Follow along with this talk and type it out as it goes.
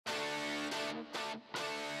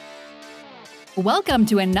Welcome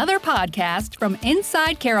to another podcast from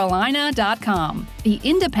InsideCarolina.com, the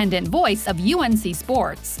independent voice of UNC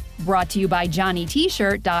Sports. Brought to you by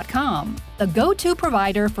JohnnyT-shirt.com, the go-to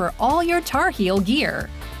provider for all your Tar Heel gear.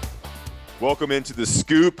 Welcome into The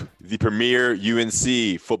Scoop, the premier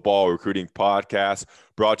UNC football recruiting podcast,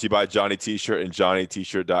 brought to you by Johnny T-shirt and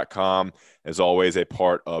JohnnyT-shirt.com. As always, a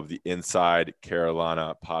part of the Inside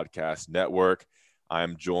Carolina podcast network. I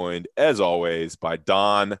am joined, as always, by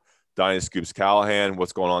Donnie Scoops Callahan.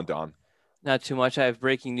 What's going on, Don? Not too much. I have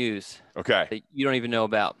breaking news. Okay. That you don't even know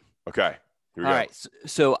about. Okay. Here we go. All right.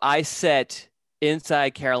 So I set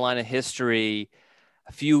Inside Carolina history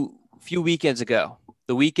a few weekends ago.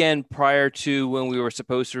 The weekend prior to when we were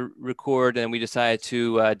supposed to record, and we decided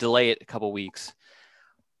to delay it a couple weeks.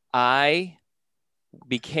 I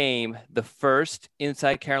became the first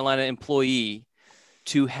Inside Carolina employee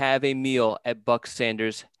to have a meal at Buck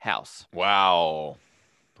Sanders' house. Wow.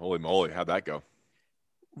 Holy moly. How'd that go?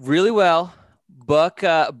 Really well. Buck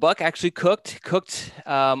actually cooked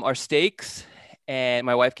our steaks, and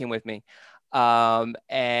my wife came with me. And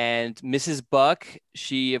Mrs. Buck,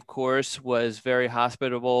 she, of course, was very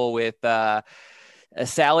hospitable with a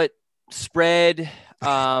salad spread,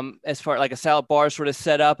 as far like a salad bar sort of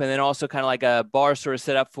set up, and then also kind of like a bar sort of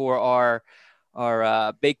set up for our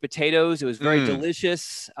baked potatoes. It was very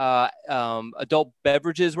delicious. Adult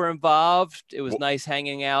beverages were involved. It was nice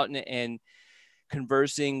hanging out and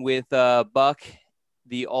conversing with Buck,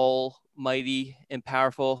 the almighty and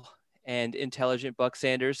powerful and intelligent Buck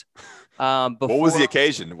Sanders. What was the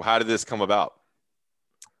occasion? How did this come about?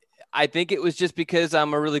 I think it was just because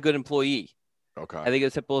I'm a really good employee. Okay. I think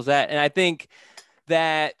it's simple as that. And I think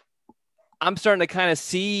that I'm starting to kind of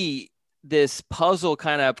see this puzzle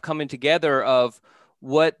kind of coming together of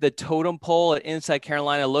what the totem pole at Inside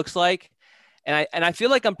Carolina looks like. And I feel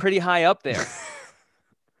like I'm pretty high up there. Okay,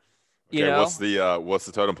 you know? What's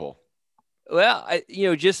the totem pole? Well,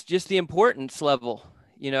 just the importance level,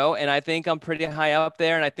 and I think I'm pretty high up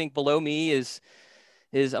there. And I think below me is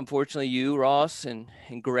unfortunately you, Ross, and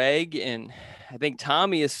Greg. And I think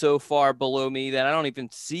Tommy is so far below me that I don't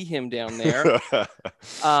even see him down there.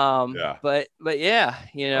 Yeah. But yeah,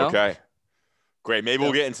 Okay. Great. Maybe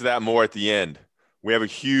we'll get into that more at the end. We have a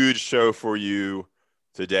huge show for you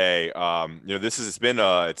today.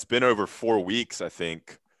 It's been over 4 weeks, I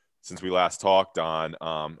think, since we last talked on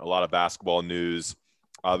a lot of basketball news.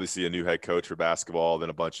 Obviously, a new head coach for basketball, then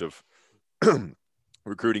a bunch of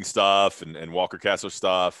recruiting stuff and Walker Kessler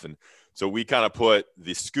stuff. And so we kind of put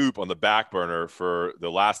the scoop on the back burner for the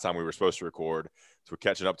last time we were supposed to record. So we're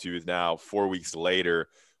catching up to you now 4 weeks later.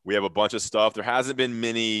 We have a bunch of stuff. There hasn't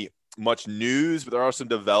been much news, but there are some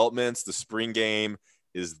developments. The spring game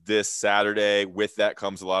is this Saturday. With that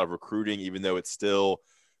comes a lot of recruiting, even though it's still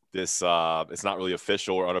this it's not really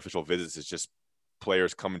official or unofficial visits. It's just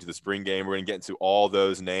players coming to the spring game. We're going to get into all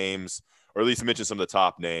those names, or at least mention some of the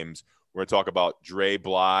top names. We're going to talk about Dre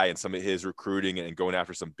Bly and some of his recruiting and going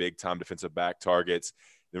after some big-time defensive back targets.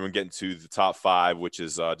 Then we're going to get into the top five, which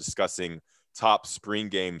is discussing top spring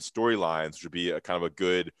game storylines, which would be a kind of a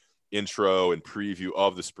good intro and preview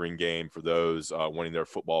of the spring game for those wanting their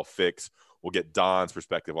football fix. We'll get Don's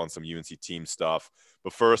perspective on some UNC team stuff.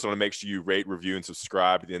 But first, I want to make sure you rate, review, and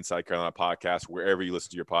subscribe to the Inside Carolina podcast, wherever you listen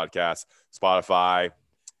to your podcast, Spotify,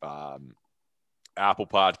 Apple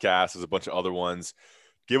Podcasts, there's a bunch of other ones.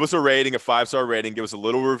 Give us a rating, a 5-star rating. Give us a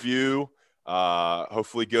little review,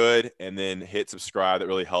 hopefully good, and then hit subscribe. That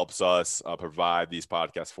really helps us provide these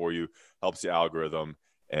podcasts for you, helps the algorithm,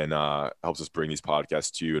 and helps us bring these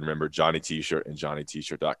podcasts to you. And remember, Johnny T-shirt and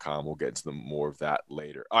JohnnyT-shirt.com. We'll get into more of that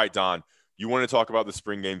later. All right, Don, you want to talk about the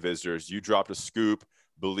spring game visitors. You dropped a scoop,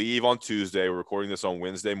 believe on Tuesday. We're recording this on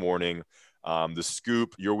Wednesday morning. The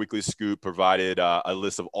scoop, your weekly scoop, provided a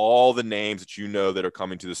list of all the names that that are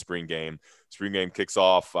coming to the spring game. Spring game kicks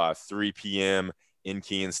off 3 p.m. in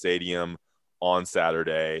Keene Stadium on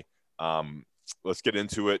Saturday. Let's get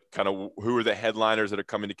into it. Kind of who are the headliners that are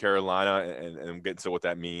coming to Carolina and get into what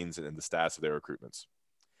that means and the status of their recruitments.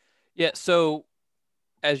 Yeah. So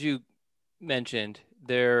as you mentioned,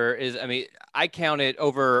 there is, I counted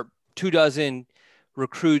over 24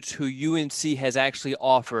 recruits who UNC has actually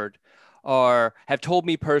offered or have told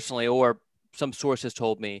me personally, or some sources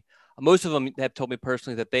told me. Most of them have told me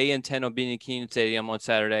personally that they intend on being in Keene Stadium on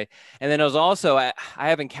Saturday. And then there's also, I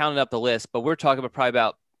haven't counted up the list, but we're talking about probably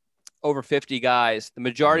about over 50 guys. The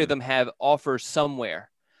majority of them have offers somewhere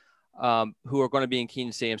who are going to be in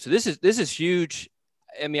Keene Stadium. So this is huge.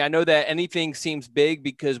 I know that anything seems big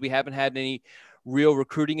because we haven't had any real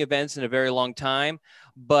recruiting events in a very long time.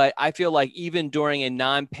 But I feel like even during a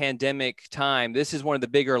non-pandemic time, this is one of the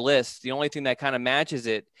bigger lists. The only thing that kind of matches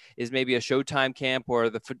it is maybe a Showtime camp or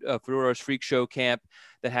the Fedora's Freak Show camp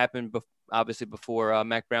that happened obviously before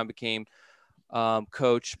Mac Brown became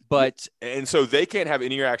coach. But and so they can't have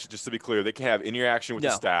any interaction. Just to be clear, they can't have any interaction with No.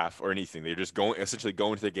 the staff or anything. They're just essentially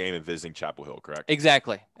going to the game and visiting Chapel Hill, correct?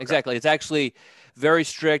 Exactly. It's actually very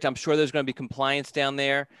strict. I'm sure there's going to be compliance down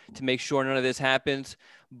there to make sure none of this happens.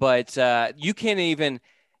 But you can't even,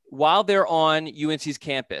 while they're on UNC's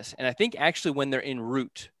campus, and I think actually when they're en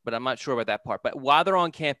route, but I'm not sure about that part. But while they're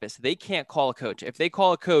on campus, they can't call a coach. If they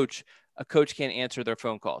call a coach can't answer their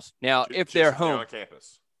phone calls. Now, if they're home on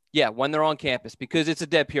campus. Yeah, when they're on campus, because it's a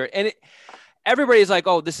dead period. And everybody's like,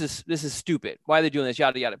 oh, this is stupid. Why are they doing this?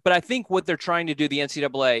 Yada, yada. But I think what they're trying to do, the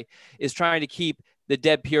NCAA, is trying to keep the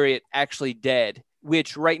dead period actually dead,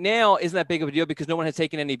 which right now isn't that big of a deal because no one has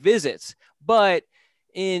taken any visits. But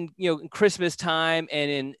in Christmas time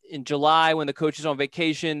and in July when the coach is on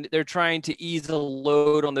vacation, they're trying to ease the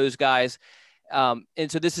load on those guys. And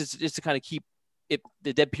so this is just to kind of keep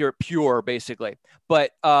the dead period pure, basically.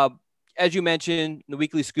 But as you mentioned, the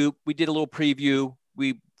Weekly Scoop, we did a little preview.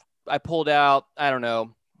 I pulled out, I don't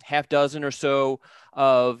know, half dozen or so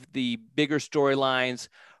of the bigger storylines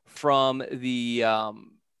from the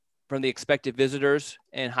expected visitors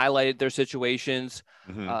and highlighted their situations.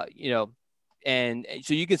 And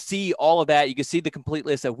so you can see all of that. You can see the complete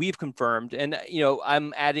list that we've confirmed. And,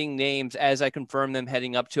 I'm adding names as I confirm them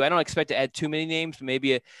heading up to. I don't expect to add too many names,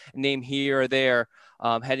 maybe a name here or there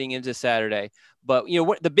heading into Saturday. But,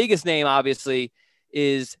 the biggest name, obviously,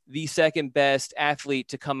 is the second best athlete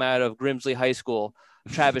to come out of Grimsley High School,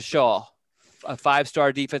 Travis Shaw, a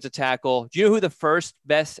 5-star defensive tackle. Do you know who the first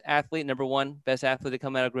best athlete, number one best athlete to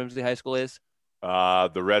come out of Grimsley High School is?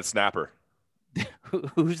 The Red Snapper.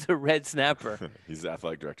 Who's the Red Snapper? He's the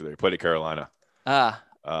athletic director there. He played at Carolina. I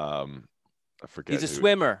forget. He's a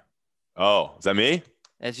swimmer. Oh, is that me?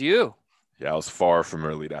 That's you. Yeah, I was far from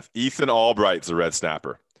early death. Ethan Albright's a Red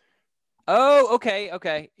Snapper. Oh,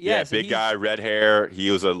 okay. Yeah, big guy, red hair.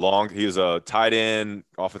 He was a tight end,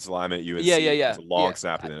 offensive lineman at UNC. Yeah. He was a long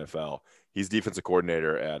snapper in the NFL. He's defensive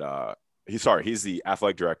coordinator at he's the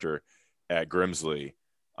athletic director at Grimsley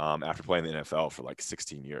after playing in the NFL for like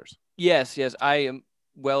 16 years. Yes, I am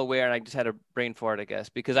well aware, and I just had a brain fart, I guess,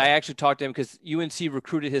 because I actually talked to him because UNC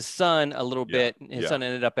recruited his son a little bit. His son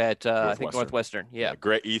ended up at I think Northwestern. Yeah,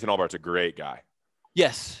 great. Ethan Albright's a great guy.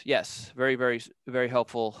 Yes, very, very, very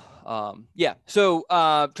helpful. So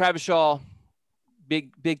Travis Shaw,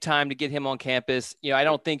 big time to get him on campus. I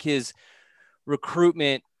don't think his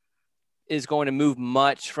recruitment is going to move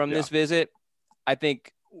much from this visit. I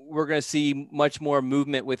think we're going to see much more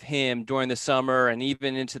movement with him during the summer and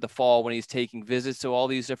even into the fall when he's taking visits to all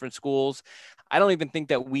these different schools. I don't even think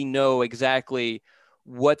that we know exactly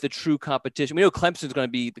what the true competition. We know Clemson's going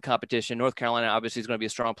to be the competition. North Carolina obviously is going to be a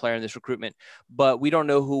strong player in this recruitment, but we don't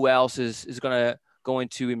know who else is going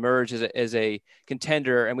to emerge as a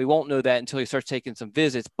contender, and we won't know that until he starts taking some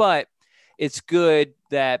visits. But it's good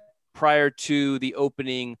that prior to the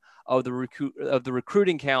opening of the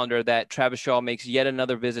recruiting calendar that Travis Shaw makes yet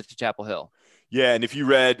another visit to Chapel Hill. Yeah, and if you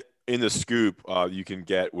read in the Scoop, you can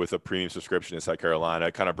get with a premium subscription in South Carolina.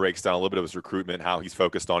 It kind of breaks down a little bit of his recruitment, how he's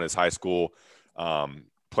focused on his high school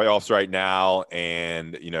playoffs right now,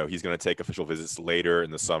 and he's going to take official visits later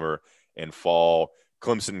in the summer and fall.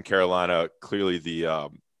 Clemson and Carolina, clearly the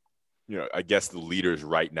I guess the leaders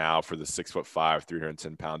right now for the 6'5",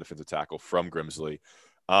 310-pound defensive tackle from Grimsley.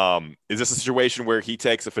 Is this a situation where he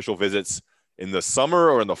takes official visits in the summer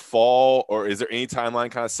or in the fall, or is there any timeline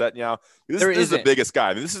kind of set now? This is the biggest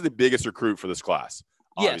guy. I mean, this is the biggest recruit for this class,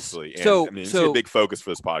 obviously. Yes. And, it's a big focus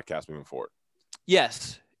for this podcast moving forward.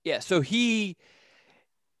 Yes. Yeah. So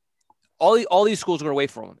all these schools are going to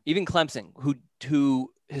wait for him. Even Clemson,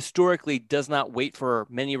 who historically does not wait for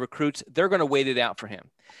many recruits, they're going to wait it out for him.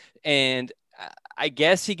 And I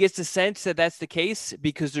guess he gets the sense that that's the case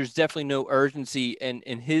because there's definitely no urgency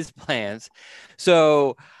in his plans.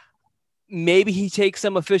 So maybe he takes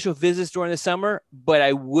some official visits during the summer, but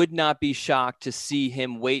I would not be shocked to see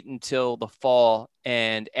him wait until the fall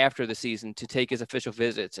and after the season to take his official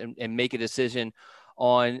visits and make a decision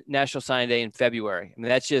on National Signing Day in February. I mean,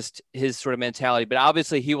 that's just his sort of mentality, but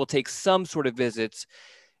obviously he will take some sort of visits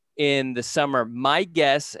in the summer. My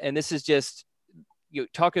guess, and this is just,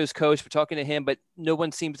 talk to his coach, we're talking to him, but no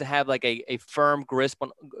one seems to have like a firm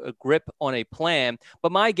grip on a plan.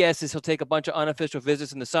 But my guess is he'll take a bunch of unofficial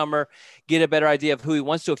visits in the summer, get a better idea of who he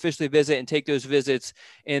wants to officially visit, and take those visits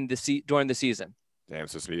during the season. Damn,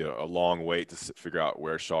 so it's going to be a long wait to figure out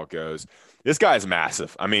where Shaw goes. This guy is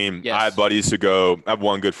massive. I mean, Yes. I have buddies who go – I have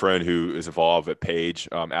one good friend who is involved at Page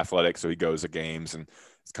Athletics, so he goes to games and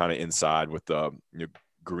it's kind of inside with the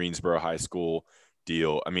Greensboro High School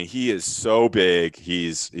deal. I mean, he is so big.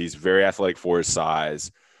 He's very athletic for his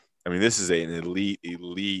size. I mean, this is an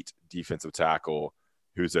elite defensive tackle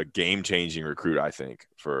who's a game-changing recruit, I think,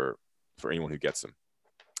 for anyone who gets him.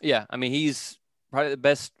 Yeah, I mean, he's probably the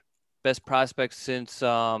best prospect since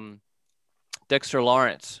Dexter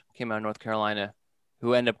Lawrence came out of North Carolina,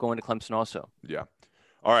 who ended up going to Clemson also. Yeah.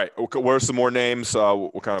 All right. What are some more names?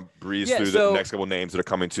 We'll kind of breeze through the next couple of names that are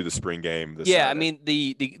coming to the spring game. Saturday. I mean,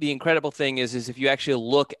 the incredible thing is if you actually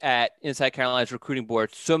look at Inside Carolina's recruiting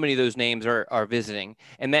board, so many of those names are visiting.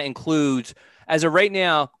 And that includes, as of right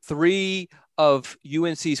now, 3 of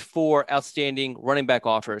UNC's 4 outstanding running back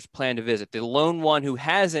offers plan to visit. The lone one who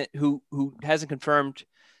hasn't confirmed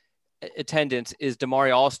attendance is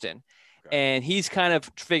Damari Alston. Okay. And he's kind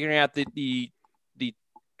of figuring out the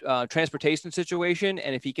transportation situation,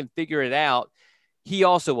 and if he can figure it out, he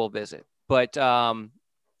also will visit. But the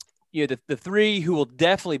 3 who will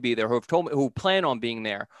definitely be there, who plan on being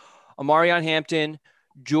there, Amarion Hampton,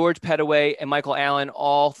 George Pettaway, and Michael Allen.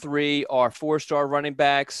 All 3 are 4-star running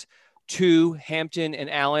backs. 2, Hampton and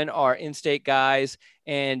Allen, are in-state guys,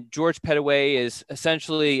 and George Pettaway is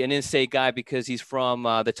essentially an in-state guy because he's from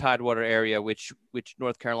the Tidewater area, which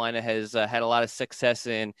North Carolina has had a lot of success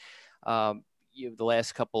in the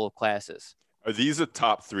last couple of classes. Are these the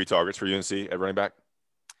top 3 targets for UNC at running back?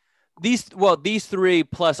 These 3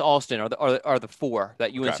 plus Alston are the 4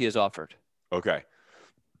 that UNC has offered. Okay.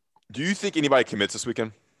 Do you think anybody commits this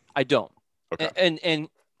weekend? I don't. Okay. And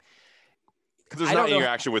because there's not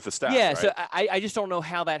interaction with the staff. Yeah, right? So I just don't know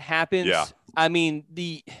how that happens. Yeah. I mean,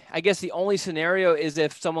 I guess the only scenario is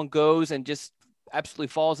if someone goes and just absolutely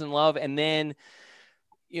falls in love and then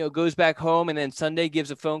goes back home and then Sunday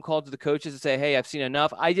gives a phone call to the coaches and say, hey, I've seen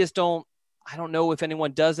enough. I don't know if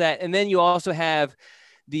anyone does that. And then you also have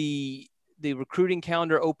the recruiting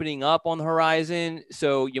calendar opening up on the horizon.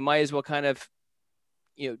 So you might as well kind of,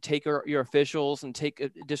 take your officials and take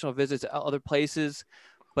additional visits to other places.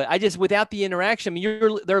 But without the interaction, I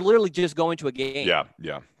mean, they're literally just going to a game.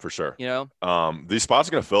 Yeah, for sure. These spots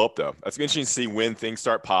are going to fill up though. That's interesting to see when things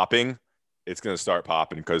start popping. It's going to start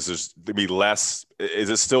popping because there's going to be less. Is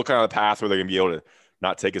it still kind of the path where they're going to be able to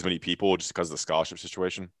not take as many people just because of the scholarship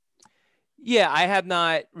situation? Yeah, I have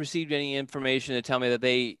not received any information to tell me that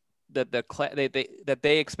they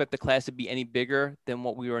expect the class to be any bigger than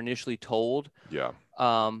what we were initially told. Yeah.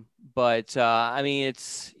 But I mean,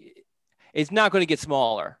 it's not going to get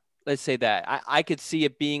smaller. Let's say that. I could see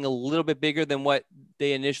it being a little bit bigger than what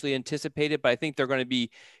they initially anticipated, but I think they're going to be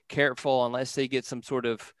careful unless they get some sort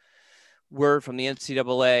of word from the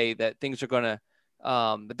NCAA that things are going to,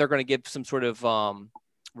 that they're going to give some sort of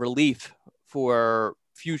relief for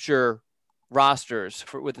future rosters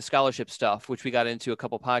with the scholarship stuff, which we got into a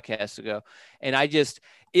couple podcasts ago. And I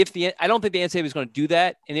don't think the NCAA is going to do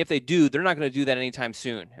that. And if they do, they're not going to do that anytime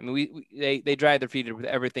soon. I mean, they drag their feet with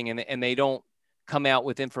everything and they don't come out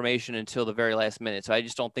with information until the very last minute. So I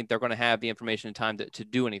just don't think they're going to have the information in time to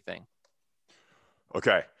do anything.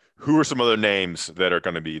 Okay. Who are some other names that are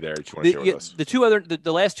going to be there that you want to share with us?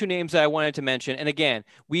 The last 2 names that I wanted to mention, and again,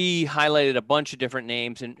 we highlighted a bunch of different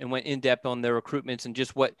names and went in depth on their recruitments and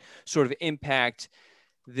just what sort of impact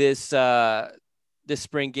this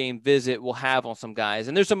spring game visit will have on some guys.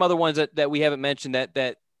 And there's some other ones that we haven't mentioned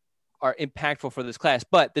that are impactful for this class.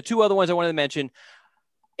 But the 2 other ones I wanted to mention,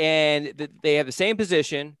 and they have the same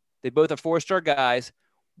position. They both are 4-star guys.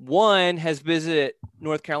 One has visited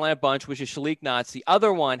North Carolina a bunch, which is Shalik Knotts. The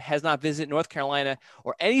other one has not visited North Carolina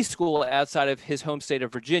or any school outside of his home state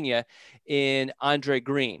of Virginia in Andre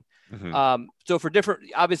Green. Mm-hmm. So for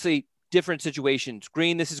different situations.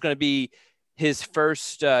 Green, this is going to be his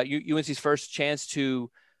first UNC's first chance to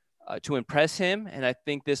impress him. And I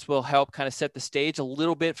think this will help kind of set the stage a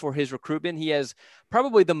little bit for his recruitment. He has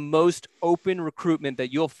probably the most open recruitment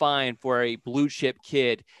that you'll find for a blue chip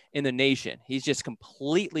kid in the nation. He's just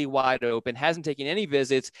completely wide open, hasn't taken any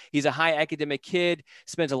visits. He's a high academic kid,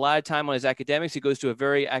 spends a lot of time on his academics. He goes to a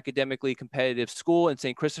very academically competitive school in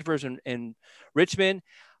St. Christopher's in Richmond.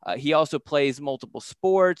 He also plays multiple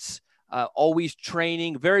sports, always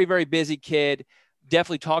training, very, very busy kid.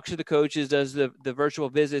 Definitely talks to the coaches, does the virtual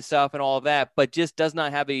visit stuff and all of that, but just does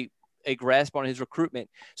not have a grasp on his recruitment.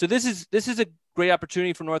 So this is a great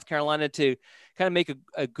opportunity for North Carolina to kind of make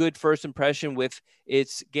a good first impression with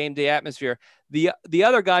its game day atmosphere. The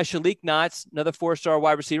other guy, Shalik Knotts, another 4-star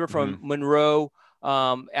wide receiver from Monroe,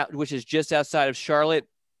 which is just outside of Charlotte.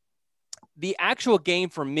 the actual game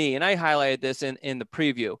for me, and I highlighted this in the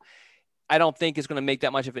preview, I don't think is going to make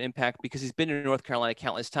that much of an impact because he's been in North Carolina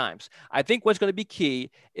countless times. I think what's going to be key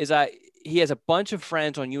is he has a bunch of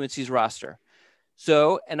friends on UNC's roster.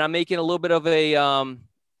 So, and I'm making a little bit of a,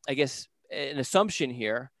 I guess, an assumption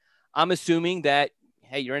here. I'm assuming that,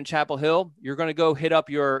 hey, you're in Chapel Hill, you're going to go hit up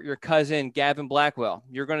your cousin, Gavin Blackwell.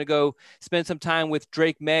 You're going to go spend some time with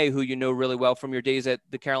Drake May, who you know really well from your days at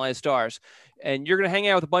the Carolina Stars. And you're going to hang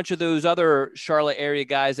out with a bunch of those other Charlotte area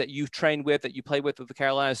guys that you've trained with, that you played with the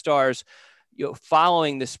Carolina Stars,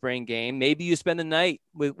 following the spring game. Maybe you spend the night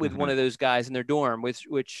with one of those guys in their dorm,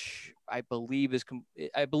 which I believe is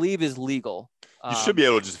legal. You should be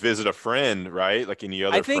able to just visit a friend, right? Like any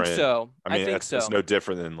other friend. I think so. I mean, it's no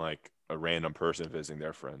different than like a random person visiting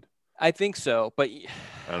their friend. I think so, but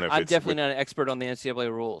I don't know if I'm definitely not an expert on the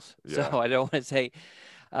NCAA rules, so I don't want to say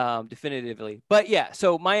definitively. But yeah,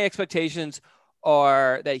 so my expectations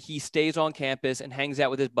are that he stays on campus and hangs out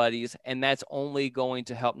with his buddies, and that's only going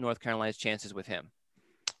to help North Carolina's chances with him.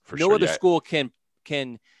 No other school can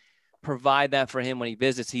provide that for him when he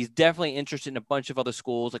visits. He's definitely interested in a bunch of other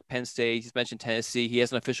schools like Penn State. He's mentioned Tennessee. He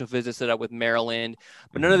has an official visit set up with Maryland,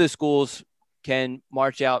 but none of the schools can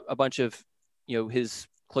march out a bunch of, his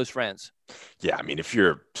close friends. Yeah, I mean, if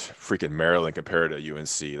you're freaking Maryland compared to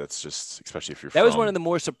UNC, that's just, especially if you're That was one of the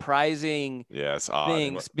more surprising it's odd.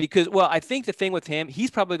 things because, well, I think the thing with him, he's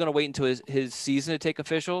probably going to wait until his season to take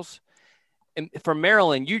officials. And for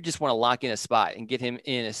Maryland, you just want to lock in a spot and get him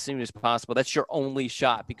in as soon as possible. That's your only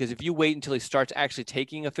shot, because if you wait until he starts actually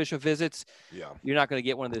taking official visits, you're not going to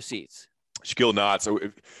get one of those seats. Shaquille Knott. So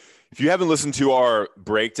if you haven't listened to our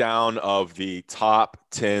breakdown of the top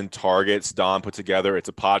 10 targets Don put together, it's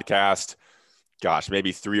a podcast. Gosh,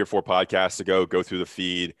 maybe 3 or 4 podcasts ago. Go through the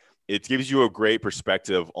feed. It gives you a great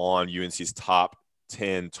perspective on UNC's top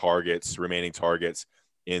 10 targets, remaining targets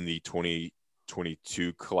in the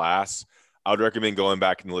 2022 class. I would recommend going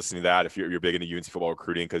back and listening to that if you're big into UNC football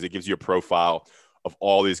recruiting, because it gives you a profile of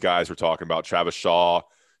all these guys we're talking about: Travis Shaw,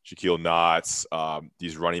 Shaquille Knotts,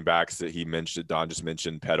 these running backs that he mentioned, Don just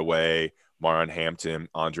mentioned, Petaway, Marion Hampton,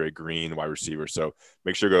 Andre Green, wide receiver. So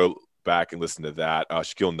make sure to go back and listen to that.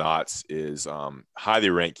 Shaquille Knotts is highly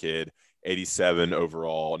ranked kid, 87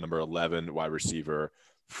 overall, number 11 wide receiver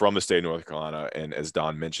from the state of North Carolina, and as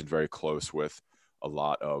Don mentioned, very close with a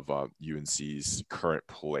lot of UNC's current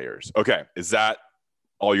players. Okay, is that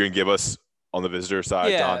all you're going to give us on the visitor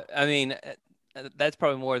side, Don? I mean, that's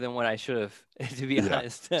probably more than what I should have, to be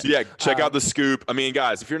honest. So check out the scoop. I mean,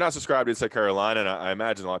 guys, if you're not subscribed to Inside Carolina, and I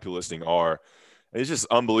imagine a lot of people listening are, it's just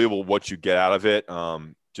unbelievable what you get out of it,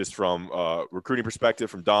 just from a recruiting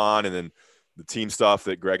perspective from Don, and then the team stuff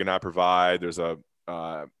that Greg and I provide. There's a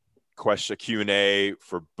Q&A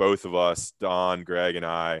for both of us, Don, Greg, and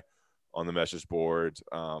I, on the message board.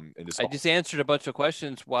 I just answered a bunch of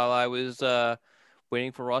questions while I was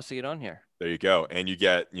waiting for Ross to get on here. There you go. And you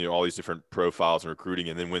get, all these different profiles and recruiting.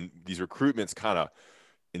 And then when these recruitments kind of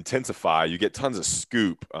intensify, you get tons of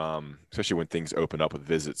scoop, especially when things open up with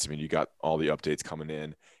visits. I mean, you got all the updates coming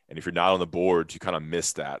in. And if you're not on the board, you kind of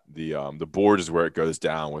miss that. The board is where it goes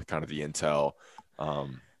down with kind of the intel.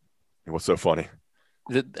 What's so funny?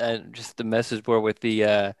 Just the message board with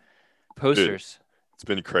the posters. Dude, it's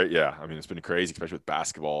been crazy. Yeah, I mean, it's been crazy, especially with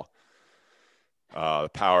basketball. The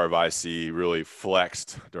power of IC really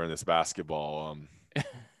flexed during this basketball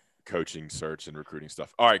coaching search and recruiting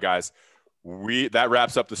stuff. All right, guys, that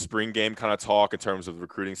wraps up the spring game kind of talk in terms of the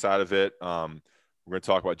recruiting side of it. We're going to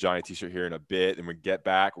talk about Johnny T-shirt here in a bit, and when we get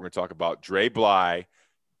back, we're going to talk about Dre Bly,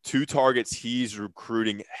 2 targets he's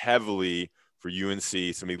recruiting heavily for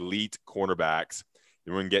UNC, some elite cornerbacks.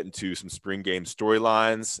 Then we're going to get into some spring game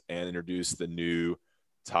storylines and introduce the new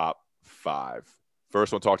top 5.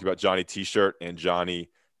 First, we'll talk about Johnny T-shirt and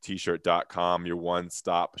JohnnyT-shirt.com, your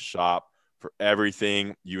one-stop shop for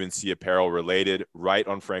everything UNC apparel related, right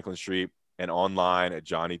on Franklin Street and online at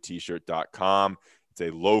JohnnyT-shirt.com. It's a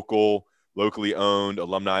locally owned,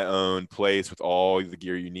 alumni-owned place with all the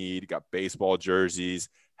gear you need. You got baseball jerseys,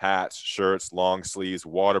 hats, shirts, long sleeves,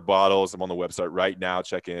 water bottles. I'm on the website right now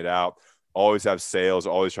checking it out. Always have sales,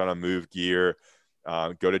 always trying to move gear.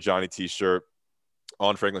 Go to Johnny T-shirt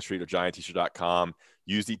on Franklin Street or JohnnyT-shirt.com.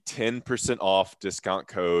 Use the 10% off discount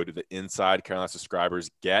code that Inside Carolina subscribers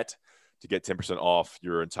get to get 10% off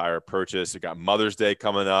your entire purchase. We got Mother's Day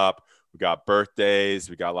coming up. We got birthdays.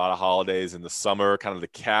 We got a lot of holidays in the summer, kind of the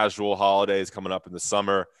casual holidays coming up in the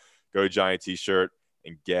summer. Go to Johnny T-shirt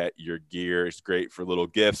and get your gear. It's great for little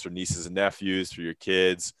gifts for nieces and nephews, for your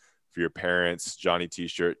kids, for your parents. Johnny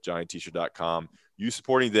T-shirt, JohnnyT-shirt.com. You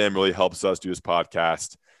supporting them really helps us do this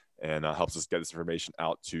podcast and helps us get this information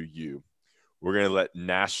out to you. We're going to let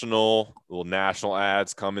little national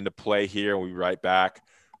ads come into play here. We'll be right back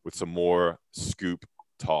with some more Scoop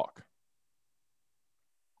talk.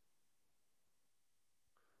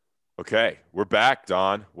 Okay, we're back,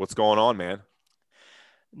 Don. What's going on, man?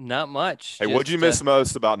 Not much. Hey, what'd you miss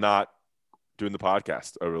most about not doing the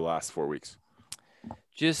podcast over the last 4 weeks?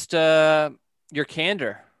 Just your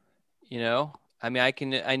candor. I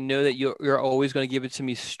mean, I know that you're always going to give it to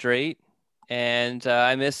me straight, and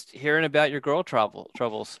I missed hearing about your girl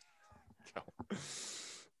troubles.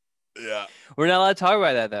 Yeah, we're not allowed to talk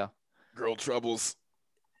about that though. Girl troubles.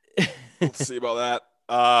 We'll see about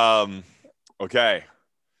that. Okay,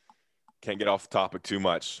 can't get off the topic too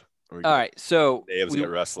much. All right, so Dave's get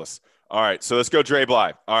restless. All right, so let's go Dre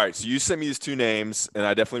Bly. All right, so you sent me these two names, and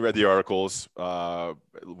I definitely read the articles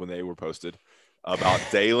when they were posted about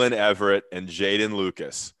Dalen Everett and Jaden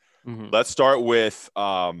Lucas. Mm-hmm. Let's start with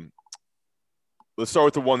the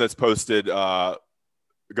one that's posted. Go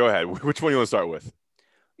ahead. Which one do you want to start with?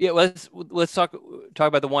 Yeah, let's talk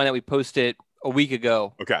about the one that we posted a week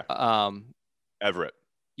ago. Okay. Everett.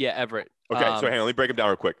 Yeah, Everett. Okay, so hang on, let me break him down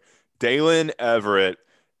real quick. Dalen Everett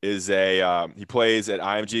is he plays at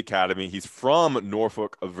IMG Academy. He's from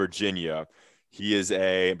Norfolk, Virginia. He is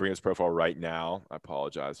bring his profile right now. I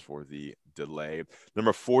apologize for the delay.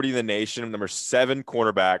 Number 40 in the nation, number 7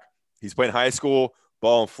 cornerback. He's playing high school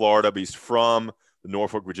ball in Florida, but he's from the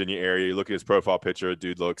Norfolk, Virginia area. You look at his profile picture,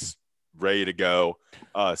 dude looks ready to go.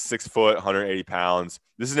 6 foot, 180 pounds.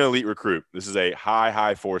 This is an elite recruit. This is a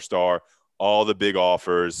high 4-star. All the big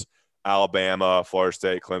offers: Alabama, Florida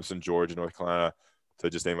State, Clemson, Georgia, North Carolina, to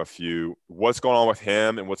just name a few. What's going on with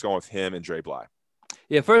him and Dre Bly?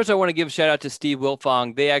 Yeah, first I want to give a shout out to Steve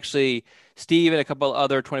Wiltfong. Steve and a couple of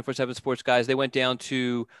other 24/7 Sports guys, they went down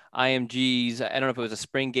to IMG's, I don't know if it was a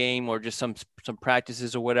spring game or just some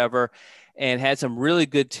practices or whatever, and had some really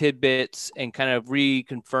good tidbits and kind of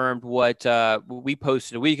reconfirmed what we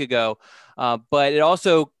posted a week ago. But it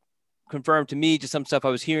also confirmed to me just some stuff I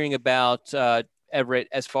was hearing about Everett,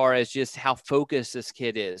 as far as just how focused this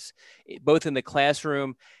kid is, both in the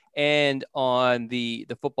classroom and on the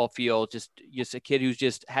football field. Just a kid who's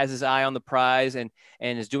just has his eye on the prize and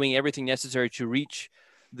is doing everything necessary to reach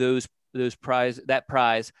that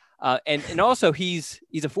prize. And also he's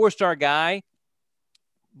a 4-star guy,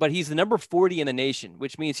 but he's the number 40 in the nation,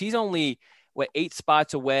 which means he's only 8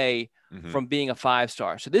 spots away from being a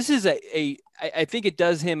 5-star. So this is I think it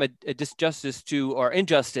does him a injustice to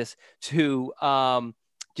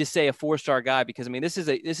just say a 4-star guy, because I mean this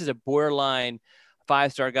is a borderline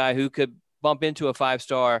 5-star guy who could bump into a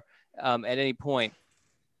 5-star at any point,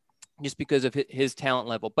 just because of his talent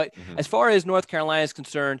level. But as far as North Carolina is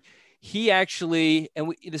concerned, he actually,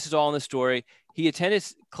 this is all in the story, he attended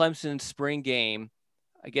Clemson's spring game.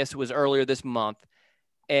 I guess it was earlier this month.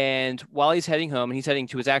 And while he's heading home, and he's heading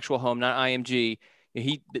to his actual home, not IMG,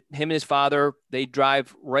 him and his father, they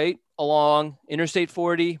drive right along Interstate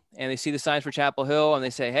 40, and they see the signs for Chapel Hill, and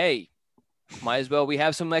they say, hey, might as well, we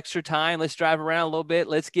have some extra time. Let's drive around a little bit.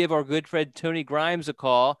 Let's give our good friend Tony Grimes a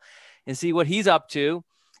call and see what he's up to.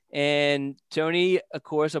 And Tony, of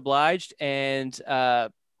course, obliged and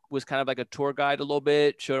was kind of like a tour guide a little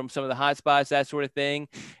bit, showed him some of the hot spots, that sort of thing.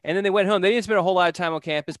 And then they went home. They didn't spend a whole lot of time on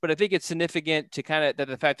campus, but I think it's significant to kind of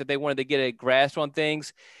the fact that they wanted to get a grasp on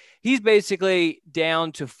things. He's basically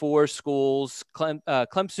down to 4 schools: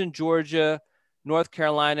 Clemson, Georgia, North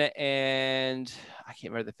Carolina, and I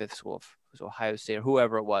can't remember the 5th school. It was Ohio State or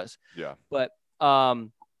whoever it was. Yeah. But yeah,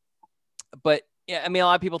 I mean, a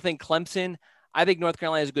lot of people think Clemson. I think North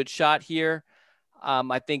Carolina has a good shot here.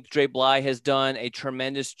 I think Dre Bly has done a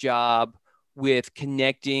tremendous job with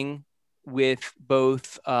connecting with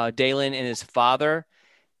both Dalen and his father,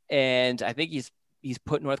 and I think he's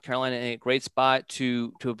put North Carolina in a great spot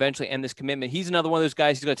to eventually end this commitment. He's another one of those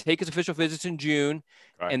guys. He's going to take his official visits in June,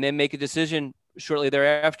 and then make a decision shortly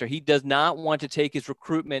thereafter. He does not want to take his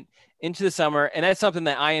recruitment into the summer, and that's something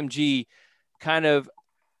that IMG kind of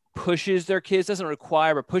pushes their kids, doesn't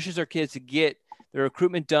require, but pushes their kids to get their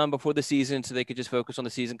recruitment done before the season so they could just focus on the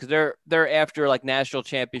season, because they're after like national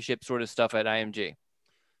championship sort of stuff at IMG.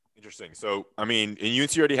 Interesting. So, I mean, and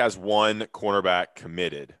UNC already has 1 cornerback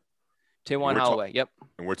committed. Taywan Holloway, yep.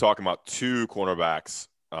 And we're talking about 2 cornerbacks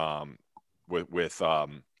with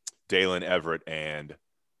Dalen Everett and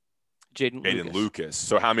Jaden Lucas.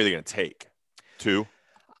 So how many are they going to take? 2?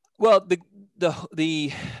 Well,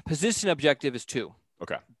 the position objective is 2.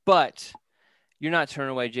 Okay. But you're not turning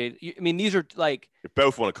away Jaden. I mean, these are like, if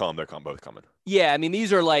both want to come, they're both coming. Yeah, I mean,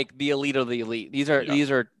 these are like the elite of the elite. These are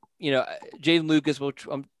Jaden Lucas, we'll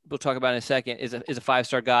talk about in a second, is a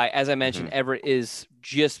 5-star guy. As I mentioned, Everett is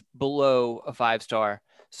just below a 5-star.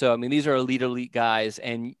 So, I mean, these are elite guys,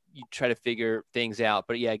 and you try to figure things out.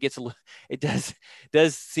 But yeah, it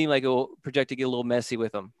does seem like it will project to get a little messy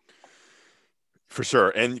with them. For sure.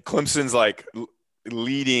 And Clemson's like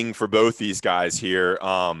leading for both these guys here.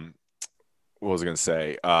 What was I going to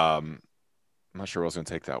say? I'm not sure I was going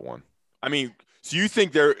to take that one. I mean, so you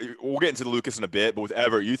think we'll get into the Lucas in a bit, but with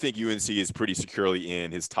Everett, you think UNC is pretty securely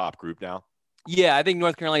in his top group now? Yeah, I think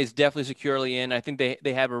North Carolina is definitely securely in. I think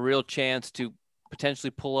they have a real chance to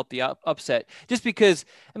potentially pull up the upset, just because,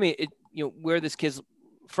 I mean, where this kid's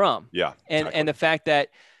from. Yeah. Exactly. And the fact that,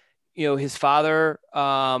 his father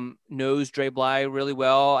knows Dre Bly really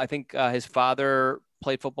well. I think his father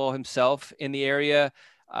played football himself in the area.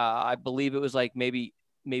 I believe it was like maybe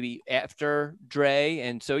after Dre.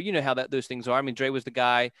 And so you know how those things are. I mean, Dre was the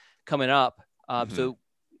guy coming up, so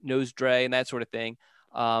knows Dre and that sort of thing.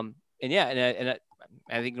 And I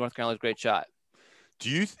think North Carolina's a great shot. Do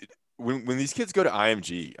you when these kids go to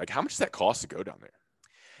IMG, like how much does that cost to go down there?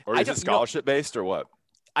 Or is it scholarship based or what?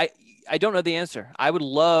 I don't know the answer. I would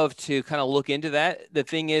love to kind of look into that. The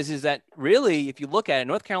thing is that really, if you look at it,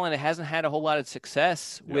 North Carolina hasn't had a whole lot of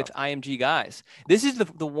success with IMG guys. This is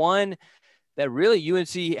the one that really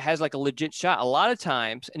UNC has like a legit shot. A lot of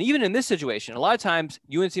times, and even in this situation, a lot of times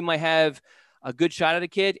UNC might have a good shot at a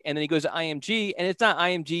kid, and then he goes to IMG, and it's not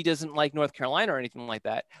IMG doesn't like North Carolina or anything like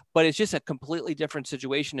that, but it's just a completely different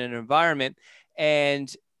situation and environment.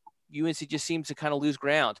 And UNC just seems to kind of lose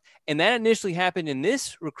ground. And that initially happened in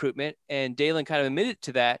this recruitment. And Dalen kind of admitted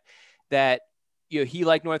to that he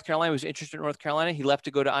liked North Carolina, was interested in North Carolina. He left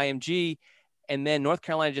to go to IMG, and then North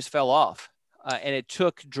Carolina just fell off. And it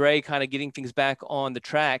took Dre kind of getting things back on the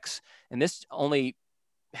tracks. And this only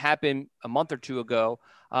happened a month or two ago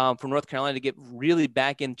for North Carolina to get really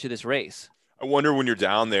back into this race. I wonder when you're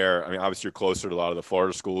down there, I mean, obviously you're closer to a lot of the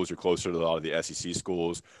Florida schools, you're closer to a lot of the SEC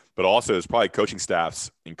schools, but also there's probably coaching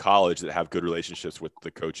staffs in college that have good relationships with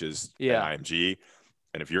the coaches at IMG.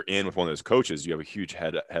 And if you're in with one of those coaches, you have a huge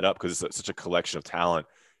head up because it's such a collection of talent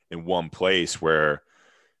in one place where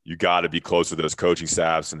you got to be close to those coaching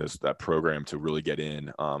staffs and that program to really get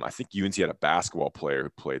in. I think UNC had a basketball player who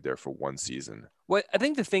played there for one season. Well, I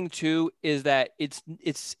think the thing too is that it's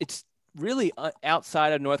really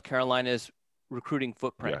outside of North Carolina's recruiting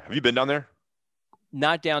footprint. Yeah. Have you been down there?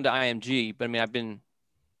 Not down to IMG, but I mean, I've been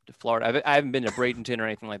to Florida. I haven't been to Bradenton or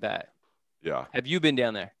anything like that. Yeah. Have you been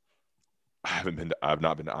down there? I've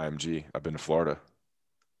not been to IMG. I've been to Florida.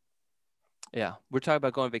 Yeah. We're talking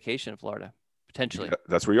about going on vacation in Florida, potentially. Yeah,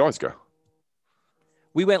 that's where you always go.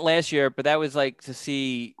 We went last year, but that was like to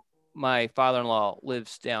see my father-in-law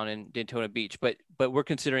lives down in Daytona Beach, but we're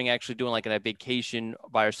considering actually doing like a vacation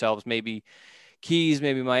by ourselves, maybe Keys,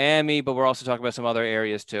 maybe Miami, but we're also talking about some other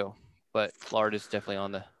areas too. But Florida's definitely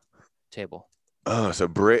on the table. Oh, so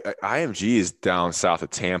IMG is down south of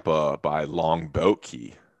Tampa by Longboat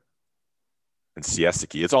Key and Siesta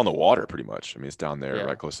Key. It's on the water pretty much. I mean, it's down there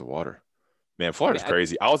right close to the water. Man, Florida's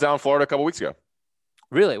crazy. I was down in Florida a couple weeks ago.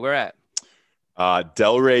 Really? Where at?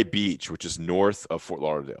 Delray Beach, which is north of Fort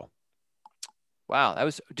Lauderdale. Wow.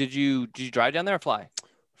 Did you drive down there or fly?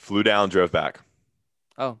 Flew down, drove back.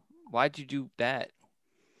 Oh, why'd you do that?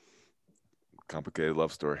 Complicated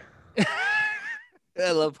love story.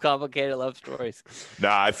 I love complicated love stories.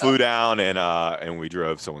 Nah, I flew down and we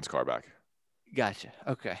drove someone's car back. Gotcha.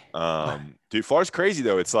 Okay. Dude, Florida's crazy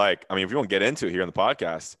though. It's like, I mean, if you want to get into it here on the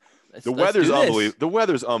podcast, the weather's unbelievable. The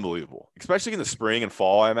weather's unbelievable, especially in the spring and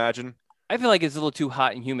fall, I imagine. I feel like it's a little too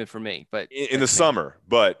hot and humid for me, but in the summer.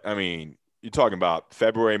 But I mean, you're talking about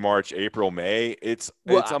February, March, April, May. It's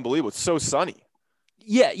unbelievable. It's so sunny.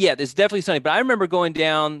 Yeah, it's definitely sunny. But I remember going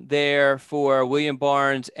down there for William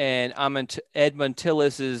Barnes and Ed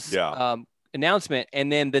Montillis's announcement,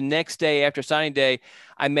 and then the next day after signing day,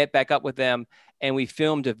 I met back up with them and we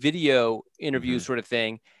filmed a video interview sort of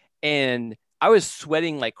thing, and I was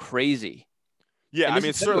sweating like crazy. Yeah, I mean,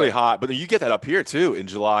 it's certainly hot, but you get that up here too in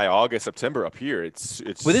July, August, September up here. It's.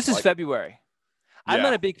 Well, this is February. Yeah. I'm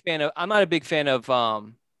not a big fan of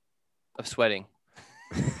sweating.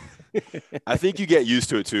 I think you get used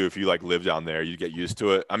to it too. If you like live down there, you get used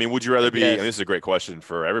to it. I mean, would you rather be, and this is a great question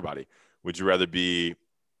for everybody, would you rather be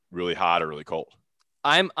really hot or really cold?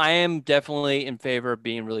 I am definitely in favor of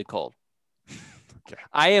being really cold. Okay.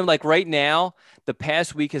 I am like right now, the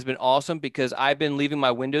past week has been awesome because I've been leaving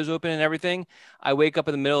my windows open and everything. I wake up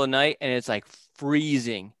in the middle of the night and it's like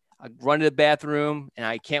freezing. I run to the bathroom and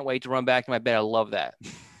I can't wait to run back to my bed. I love that.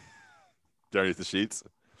 Get underneath the sheets?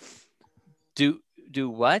 Do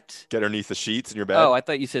what? Get underneath the sheets in your bed? Oh, I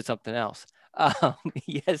thought you said something else.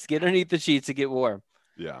 Yes, get underneath the sheets to get warm.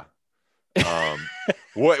 Yeah.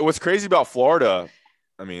 What's crazy about Florida,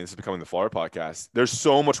 I mean, this is becoming the Florida podcast. There's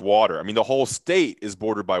so much water. I mean, the whole state is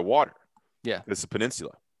bordered by water. Yeah. It's a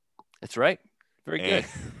peninsula. That's right. Very good.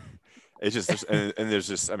 It's just, and there's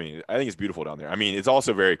just, I mean, I think it's beautiful down there. I mean, it's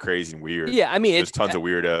also very crazy and weird. Yeah. I mean, there's tons of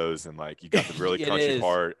weirdos, and like, you got the really country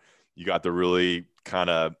part. You got the really kind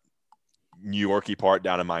of New Yorky part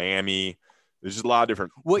down in Miami. There's just a lot of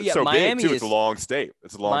different. Well, yeah, so Miami big too. It's a long state.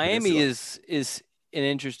 It's a long. Miami peninsula. is an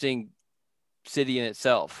interesting city in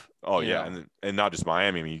itself. Oh yeah, and not just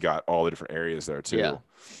Miami. I mean, you got all the different areas there too. Yeah.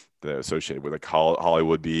 That are associated with, like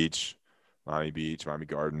Hollywood Beach, Miami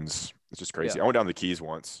Gardens. It's just crazy. Yeah. I went down to the Keys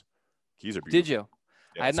once. Keys are beautiful. Did you?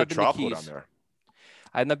 Yeah, I had not been to the Keys. Down there.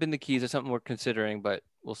 I had not been to the Keys. That's something we're considering, but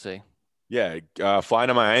we'll see. Yeah, fly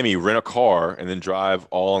to Miami, rent a car, and then drive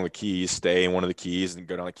all on the Keys, stay in one of the Keys, and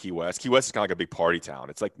go down to Key West. Key West is kind of like a big party town.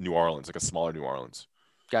 It's like New Orleans, like a smaller New Orleans.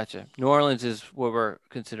 Gotcha. New Orleans is what we're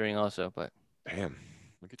considering also, but. Damn,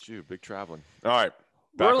 look at you, big traveling. All right,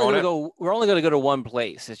 we're only going to go to one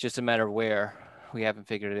place. It's just a matter of where. We haven't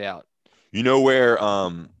figured it out. You know where?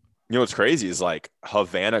 What's crazy is like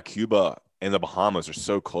Havana, Cuba, and the Bahamas are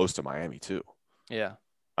so close to Miami too. Yeah.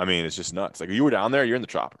 I mean, it's just nuts. Like, you were down there, you're in the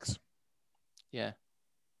tropics. Yeah.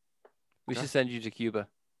 We should send you to Cuba.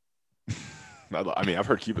 I mean, I've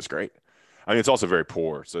heard Cuba's great. I mean, it's also very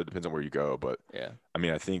poor, so it depends on where you go. But yeah, I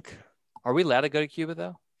mean, I think. Are we allowed to go to Cuba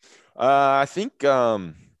though? I think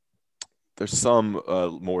there's some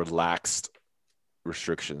more laxed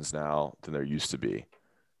restrictions now than there used to be.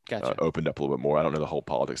 Gotcha. Opened up a little bit more. I don't know the whole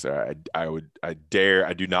politics there. I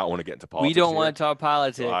do not want to get into politics. We don't want to talk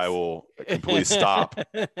politics. So I will completely stop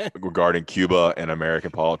regarding Cuba and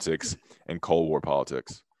American politics and Cold War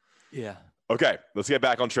politics. Yeah. Okay, let's get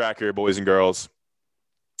back on track here, boys and girls.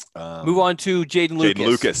 Move on to Jaden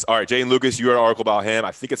Lucas. All right, Jaden Lucas, you had an article about him.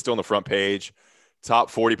 I think it's still on the front page.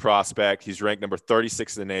 Top 40 prospect. He's ranked number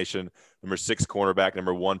 36 in the nation, number 6 cornerback,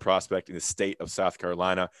 number 1 prospect in the state of South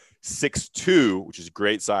Carolina. 6'2", which is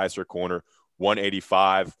great size for a corner,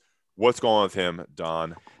 185. What's going on with him,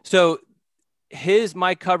 Don? So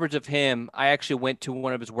my coverage of him, I actually went to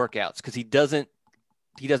one of his workouts because he doesn't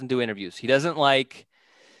do interviews. He doesn't like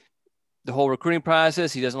the whole recruiting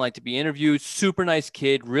process. He doesn't like to be interviewed. Super nice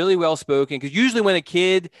kid, really well-spoken. Because usually when a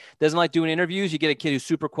kid doesn't like doing interviews, you get a kid who's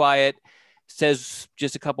super quiet, says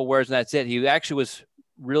just a couple words, and that's it. He actually was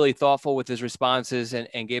really thoughtful with his responses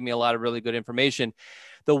and gave me a lot of really good information.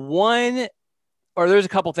 There's a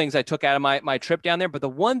couple things I took out of my trip down there, but the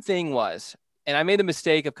one thing was, and I made the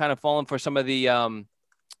mistake of kind of falling for some of the,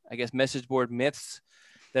 I guess, message board myths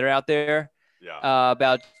that are out there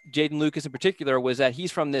about Jaden Lucas in particular, was that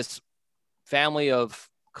he's from this family of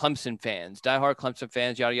Clemson fans, diehard Clemson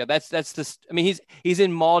fans, yada yada. That's this. I mean, he's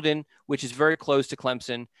in Malden, which is very close to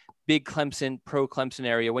Clemson, big Clemson, pro Clemson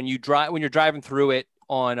area. When you're driving through it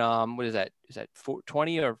on what is that? Is that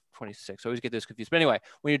 20 or 26? I always get this confused. But anyway,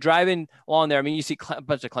 when you're driving along there, I mean, you see a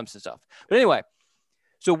bunch of Clemson stuff. But anyway,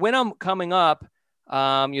 so when I'm coming up,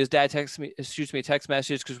 his dad shoots me a text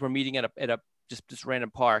message because we're meeting at a just this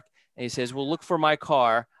random park. And he says, well, look for my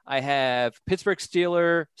car. I have Pittsburgh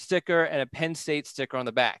Steeler sticker and a Penn State sticker on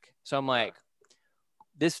the back. So I'm like,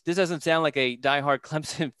 this doesn't sound like a diehard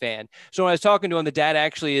Clemson fan. So when I was talking to him, the dad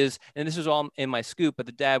actually is, and this was all in my scoop, but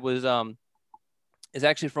the dad was is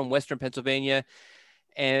actually from Western Pennsylvania.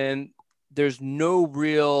 And there's no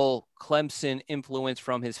real Clemson influence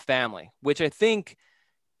from his family, which I think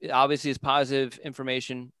obviously is positive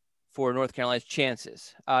information for North Carolina's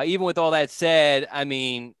chances. Even with all that said, I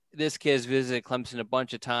mean, this kid's visited Clemson a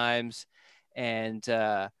bunch of times, and,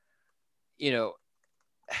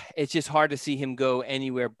 it's just hard to see him go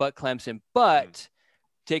anywhere but Clemson. But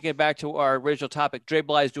taking it back to our original topic, Dre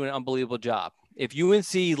Bly is doing an unbelievable job. If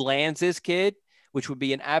UNC lands this kid, which would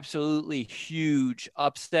be an absolutely huge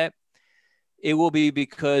upset, it will be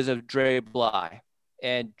because of Dre Bly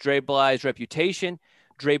and Dre Bly's reputation,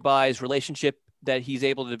 Dre Bly's relationship that he's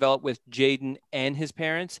able to develop with Jaden and his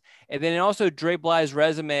parents. And then also Dre Bly's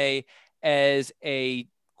resume as a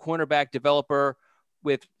cornerback developer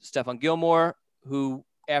with Stephon Gilmore, who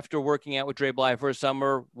after working out with Dre Bly for a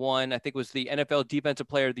summer won, I think it was the NFL Defensive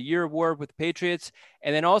Player of the Year award with the Patriots.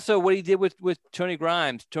 And then also what he did with Tony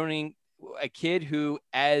Grimes, a kid who,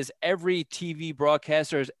 as every TV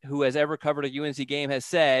broadcaster who has ever covered a UNC game has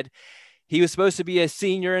said, he was supposed to be a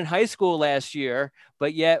senior in high school last year,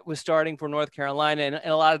 but yet was starting for North Carolina. And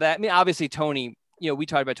a lot of that, I mean, obviously Tony, we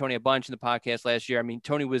talked about Tony a bunch in the podcast last year. I mean,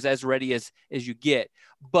 Tony was as ready as you get,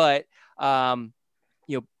 but,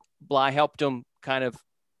 Bly helped him kind of,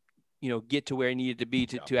 get to where he needed to be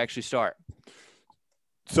to actually start.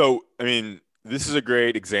 So, I mean, this is a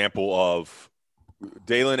great example of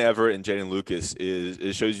Dalen Everett and Jaden Lucas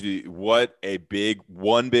it shows you what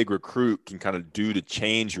one big recruit can kind of do to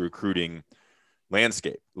change your recruiting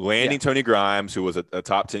landscape. Landing Tony Grimes, who was a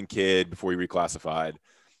top 10 kid before he reclassified,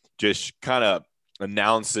 just kind of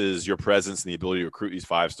announces your presence and the ability to recruit these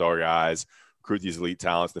 5-star guys, recruit these elite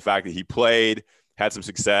talents. The fact that he played, had some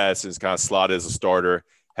success, and is kind of slotted as a starter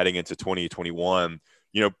heading into 2021.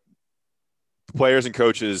 Players and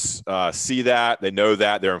coaches see that. They know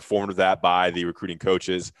that. They're informed of that by the recruiting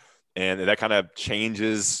coaches. And that kind of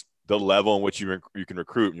changes the level in which you can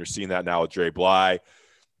recruit. And you're seeing that now with Dre Bly.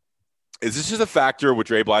 Is this just a factor with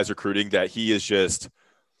Dre Bly's recruiting that he is just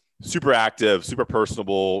super active, super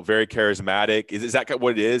personable, very charismatic? Is that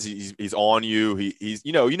what it is? He's on you. He's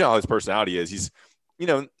you know how his personality is. He's I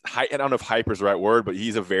don't know if hyper is the right word, but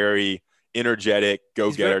he's a very energetic,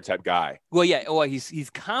 go-getter type guy. Well, yeah. Well, he's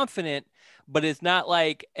confident, but it's not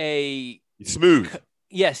like he's smooth.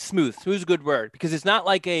 Yes, smooth. Smooth is a good word, because it's not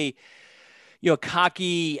like a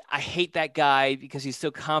cocky, I hate that guy because he's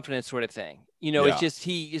so confident sort of thing. It's just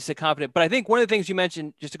he is a confident. But I think one of the things you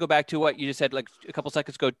mentioned, just to go back to what you just said like a couple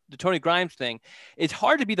seconds ago, the Tony Grimes thing, it's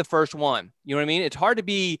hard to be the first one. You know what I mean? It's hard to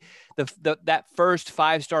be that first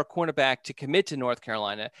 5-star cornerback to commit to North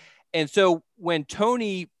Carolina. And so when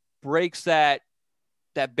Tony breaks that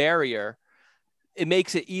barrier, it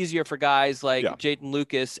makes it easier for guys like Jaden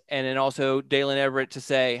Lucas and then also Dalen Everett to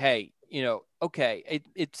say, hey, okay,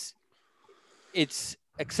 it's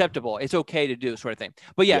acceptable. It's okay to do sort of thing.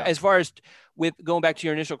 But as far as with going back to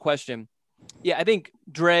your initial question, I think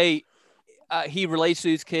Dre, he relates to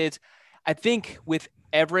these kids. I think with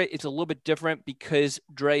Everett, it's a little bit different because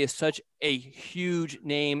Dre is such a huge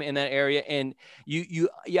name in that area. And you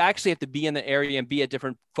actually have to be in the area and be at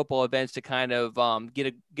different football events to kind of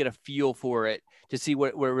get a feel for it, to see what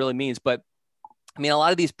it really means. But I mean, a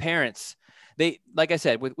lot of these parents, they, like I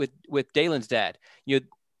said, with Dalen's dad,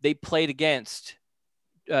 they played against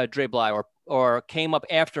Dre Bly or came up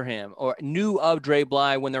after him or knew of Dre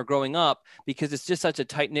Bly when they're growing up, because it's just such a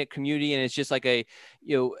tight knit community. And it's just like I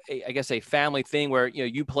guess a family thing where,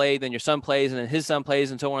 you play, then your son plays, and then his son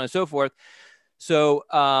plays, and so on and so forth. So,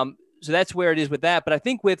 so that's where it is with that. But I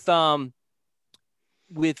think with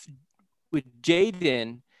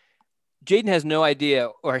Jaden has no idea,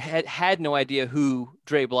 or had no idea who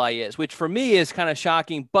Dre Bly is, which for me is kind of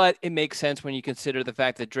shocking, but it makes sense when you consider the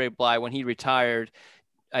fact that Dre Bly, when he retired,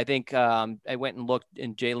 I think I went and looked,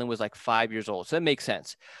 and Jalen was like 5 years old. So that makes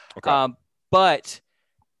sense. Okay. But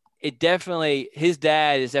it definitely, his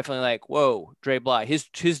dad is definitely like, whoa, Dre Bly. His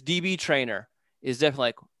DB trainer is definitely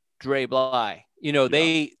like, Dre Bly.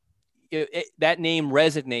 That name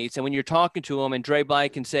resonates. And when you're talking to him and Dre Bly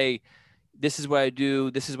can say, this is what I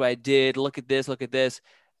do, this is what I did, look at this,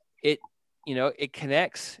 it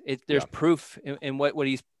connects. There's proof in what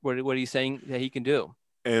he's saying that he can do.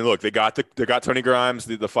 And look, they got Tony Grimes,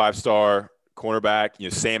 the 5-star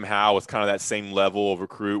cornerback. Sam Howell was kind of that same level of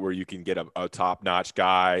recruit where you can get a top-notch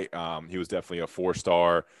guy. He was definitely a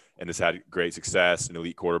 4-star and has had great success, an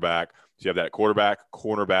elite quarterback. So you have that quarterback,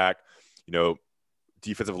 cornerback,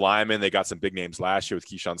 defensive lineman. They got some big names last year with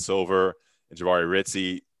Keyshawn Silver and Jabari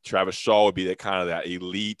Ritzie. Travis Shaw would be that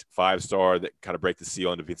elite 5-star that kind of break the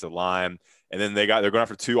seal on defensive line. And then they're going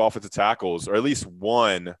after 2 offensive tackles, or at least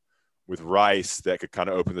one with Rice that could kind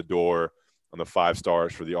of open the door on the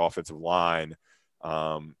 5-stars for the offensive line.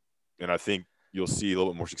 And I think you'll see a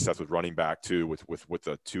little bit more success with running back too, with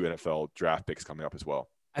the 2 NFL draft picks coming up as well.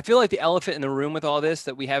 I feel like the elephant in the room with all this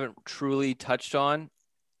that we haven't truly touched on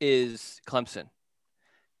is Clemson.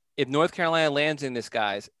 If North Carolina lands in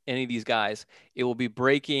any of these guys, it will be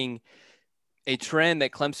breaking a trend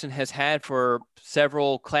that Clemson has had for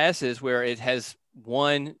several classes where it has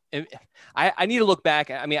won. I need to look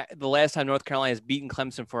back. I mean, the last time North Carolina has beaten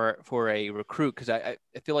Clemson for a recruit, because I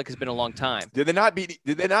feel like it's been a long time. Did they not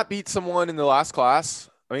beat someone in the last class?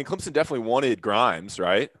 I mean, Clemson definitely wanted Grimes,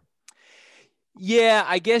 right? Yeah,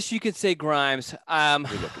 I guess you could say Grimes. Let me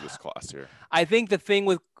look at this class here. I think the thing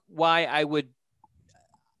with why I would,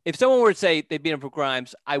 if someone were to say they beat him for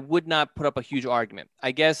Grimes, I would not put up a huge argument.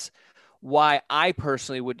 I guess why I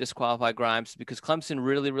personally would disqualify Grimes, because Clemson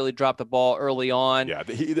really, really dropped the ball early on. Yeah,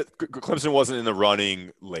 Clemson wasn't in the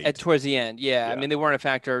running late. Towards the end, yeah. I mean, they weren't a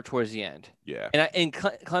factor towards the end. Yeah. And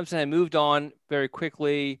Clemson had moved on very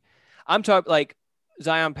quickly. I'm talking like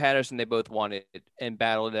Zion Patterson, they both wanted and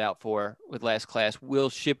battled it out for with last class. Will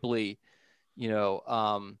Shipley,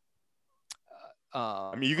 I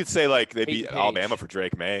mean, you could say like they beat Alabama for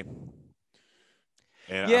Drake May.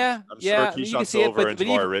 And I'm sure Keyshawn Silver and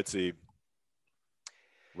Jabari Ritzie,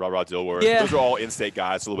 Dilworth, those are all in-state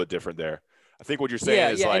guys. A little bit different there. I think what you're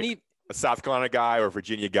saying is a South Carolina guy or a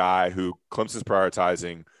Virginia guy who Clemson's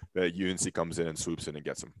prioritizing that UNC comes in and swoops in and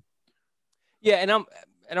gets him. Yeah, and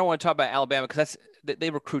I don't want to talk about Alabama because they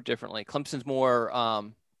recruit differently. Clemson's more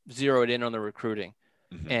zeroed in on the recruiting,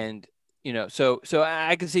 and so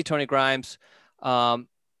I can see Tony Grimes,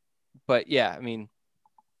 but yeah, I mean,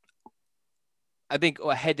 I think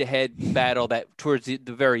a head-to-head battle that towards the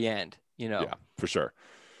very end, Yeah, for sure.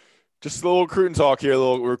 Just a little recruiting talk here, a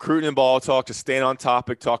little recruiting and ball talk. Just staying on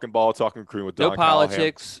topic, talking ball, talking recruiting with Don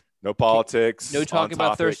Callahan. No politics. No talking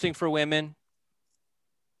about thirsting for women.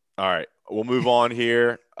 All right, we'll move on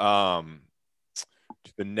here to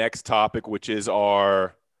the next topic, which is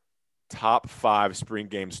our top 5 spring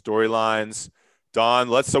game storylines. Don,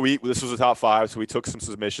 this was the top 5, so we took some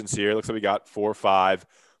submissions here. Looks like we got 4 or 5.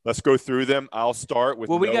 Let's go through them. I'll start with.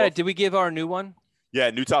 Well, did we give our new one? Yeah,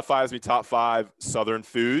 new top 5 is top 5 Southern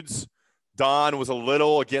foods. Don was a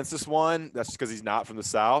little against this one. That's just because he's not from the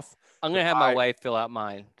South. I'm gonna have my wife fill out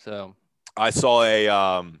mine. So I saw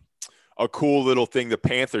a cool little thing the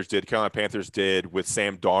Carolina Panthers did with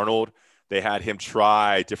Sam Darnold. They had him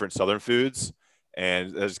try different Southern foods,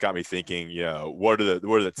 and that just got me thinking. What are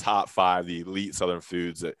the top 5 the elite Southern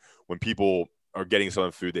foods that when people are getting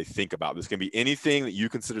Southern food they think about? This can be anything that you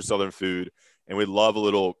consider Southern food, and we'd love a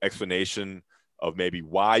little explanation of maybe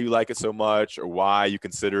why you like it so much or why you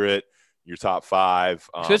consider it your top 5.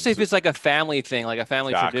 Especially if it's like a family thing, like a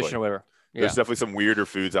family tradition or whatever. Yeah. There's definitely some weirder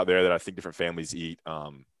foods out there that I think different families eat.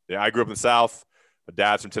 I grew up in the South. My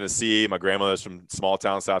dad's from Tennessee. My grandmother's from small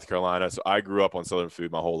town South Carolina. So I grew up on Southern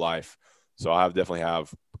food my whole life. So I definitely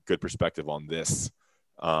have good perspective on this.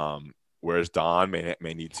 Whereas Don may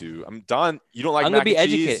need to. Don, you don't like mac and cheese.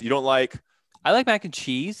 Educated. You don't like. I like mac and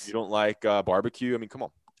cheese. You don't like barbecue. I mean, come on.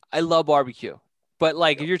 I love barbecue. But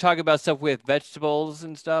if you're talking about stuff with vegetables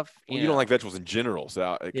and stuff, you don't like vegetables in general,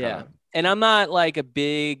 so and I'm not like a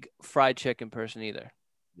big fried chicken person either.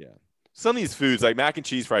 Yeah, some of these foods like mac and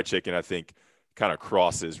cheese, fried chicken, I think kind of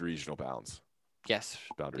crosses regional bounds. Yes,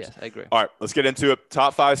 boundaries. Yes, I agree. All right, let's get into it.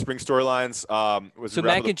 Top 5 spring storylines. So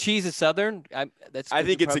mac and cheese is Southern. I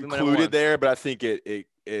think it's included there, but I think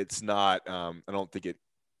it's not. I don't think it.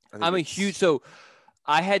 I'm a huge. So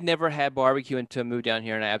I had never had barbecue until I moved down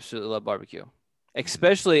here, and I absolutely love barbecue.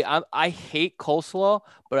 Especially, I hate coleslaw,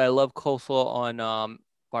 but I love coleslaw on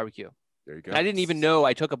barbecue. There you go. And I didn't even know.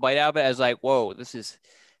 I took a bite out of it. I was like, whoa, this is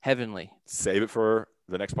heavenly. Save it for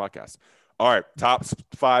the next podcast. All right, top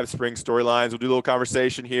 5 spring storylines. We'll do a little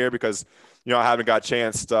conversation here because, I haven't got a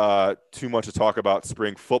chance too much to talk about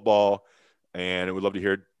spring football, and I would love to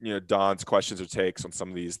hear, Don's questions or takes on some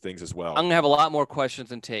of these things as well. I'm going to have a lot more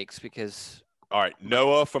questions and takes because. All right,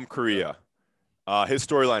 Noah from Korea. His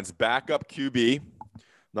storyline's backup QB. I'm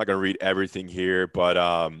not going to read everything here,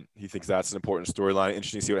 but he thinks that's an important storyline.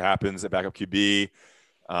 Interesting to see what happens at backup QB.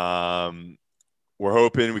 We're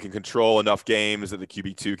hoping we can control enough games that the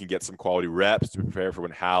QB2 can get some quality reps to prepare for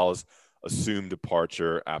when Hal's assumed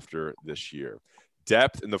departure after this year.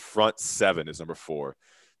 Depth in the front 7 is number 4.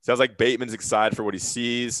 Sounds like Bateman's excited for what he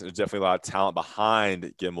sees. There's definitely a lot of talent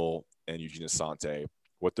behind Gimmel and Eugene Asante.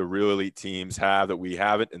 What the real elite teams have that we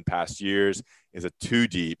haven't in past years is a 2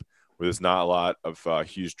 deep where there's not a lot of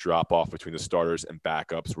huge drop-off between the starters and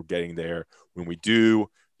backups. We're getting there. When we do,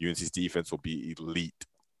 UNC's defense will be elite.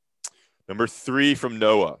 Number 3 from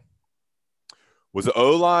Noah. Was the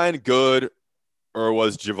O-line good or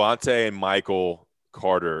was Javonte and Michael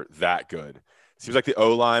Carter that good? Seems like the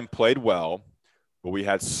O-line played well, but we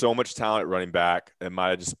had so much talent at running back. It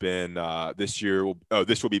might have just been this year.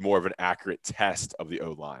 This will be more of an accurate test of the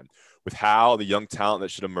O-line. With Hal, the young talent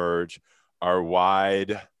that should emerge, our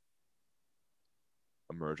wide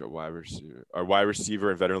receiver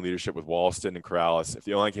and veteran leadership with Walston and Corrales. If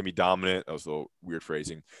the O-line can be dominant, that was a little weird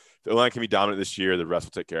phrasing. If the O-line can be dominant this year, the rest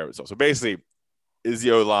will take care of itself. So basically, is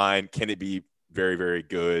the O-line, can it be very, very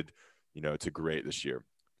good, to great this year?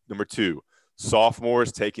 Number 2,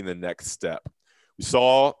 sophomores taking the next step. We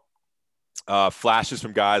saw flashes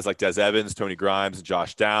from guys like Des Evans, Tony Grimes, and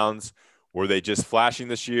Josh Downs. Were they just flashing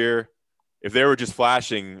this year? If they were just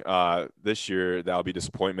flashing this year, that'll be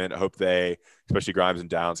disappointment. I hope they, especially Grimes and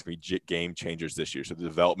Downs, can be game changers this year. So the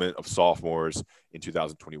development of sophomores in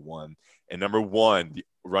 2021. And number 1, the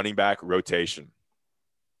running back rotation.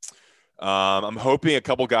 I'm hoping a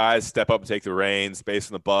couple guys step up and take the reins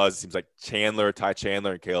based on the buzz. It seems like Ty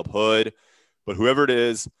Chandler, and Caleb Hood. But whoever it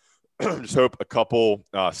is, just hope a couple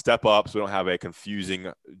step up so we don't have a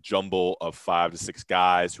confusing jumble of 5 to 6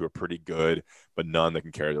 guys who are pretty good, but none that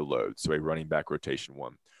can carry the load. So a running back rotation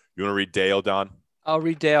 1. You want to read Dale, Don? I'll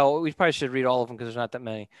read Dale. We probably should read all of them because there's not that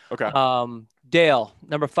many. Okay. Dale,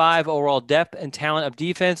 number 5, overall depth and talent of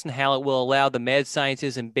defense and how it will allow the mad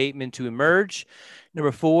scientists and Bateman to emerge.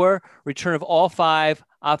 Number 4, return of all 5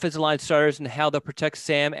 offensive line starters and how they'll protect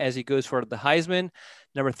Sam as he goes for the Heisman.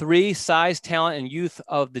 Number 3, size, talent, and youth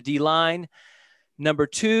of the D-line. Number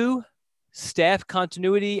 2, staff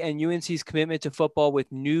continuity and UNC's commitment to football with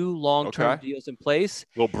new long-term deals in place.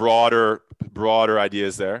 A little broader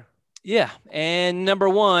ideas there. Yeah. And number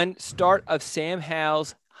 1, start of Sam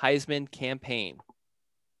Howell's Heisman campaign.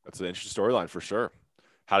 That's an interesting storyline for sure.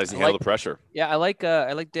 How does he handle the pressure? Yeah, I like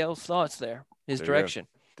Dale's thoughts there, his direction.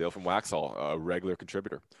 Dale from Waxhaw, a regular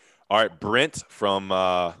contributor. All right, Brent from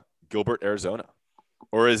Gilbert, Arizona.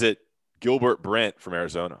 Or is it Gilbert Brent from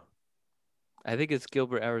Arizona? I think it's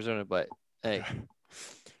Gilbert, Arizona, but hey.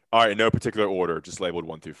 All right, in no particular order, just labeled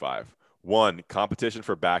 1 through 5. 1, competition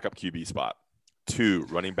for backup QB spot. 2,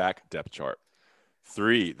 running back depth chart.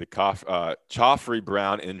 3, the Joffrey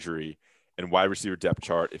Brown injury and wide receiver depth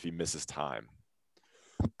chart if he misses time.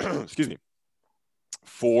 Excuse me.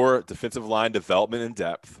 4, defensive line development and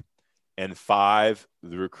depth. And 5,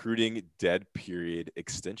 the recruiting dead period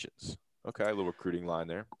extensions. Okay, a little recruiting line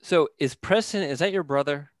there. So is that your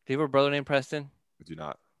brother? Do you have a brother named Preston? I do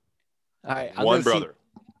not. All right. One brother.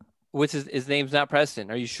 What's his name's not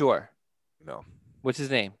Preston? Are you sure? No. What's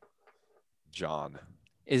his name? John.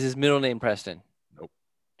 Is his middle name Preston? Nope.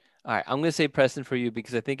 All right. I'm going to say Preston for you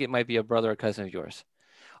because I think it might be a brother or cousin of yours.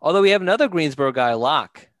 Although we have another Greensboro guy,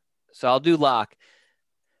 Locke. So I'll do Locke.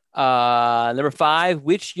 Number 5,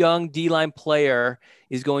 which young D-line player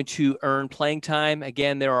is going to earn playing time?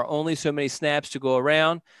 Again, there are only so many snaps to go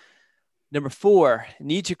around. Number 4,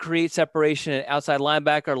 need to create separation at outside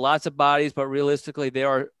linebacker. Lots of bodies, but realistically, there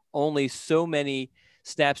are only so many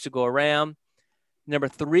snaps to go around. Number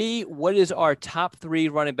 3, what is our top 3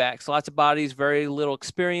 running backs? Lots of bodies, very little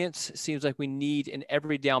experience. Seems like we need an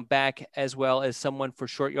every down back as well as someone for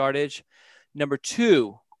short yardage. Number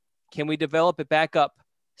 2, can we develop a backup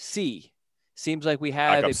C? Seems like we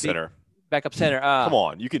have backup center. Come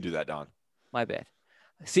on, you can do that, Don. My bad.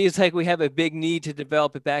 Seems like we have a big need to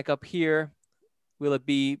develop a backup here. Will it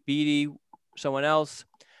be Beatty, someone else?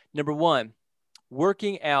 Number 1,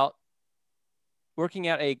 working out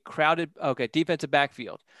a crowded defensive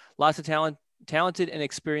backfield. Lots of talented and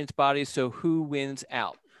experienced bodies. So who wins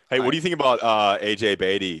out? Hey, what do you think about AJ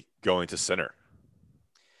Beatty going to center?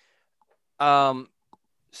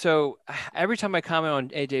 So every time I comment on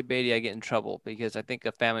AJ Beatty, I get in trouble because I think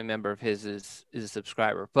a family member of his is a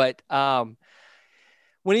subscriber. But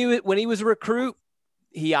when he was a recruit,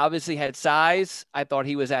 he obviously had size. I thought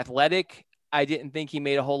he was athletic. I didn't think he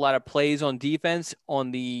made a whole lot of plays on defense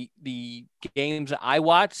on the games that I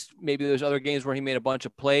watched. Maybe there's other games where he made a bunch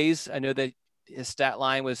of plays. I know that his stat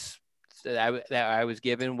line that I was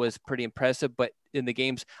given was pretty impressive, but in the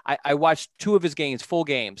games, I watched 2 of his games, full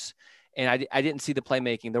games, and I didn't see the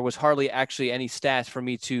playmaking. There was hardly actually any stats for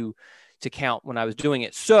me to count when I was doing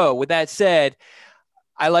it. So with that said,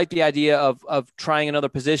 I like the idea of trying another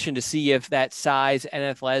position to see if that size and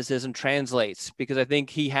athleticism translates, because I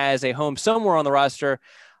think he has a home somewhere on the roster.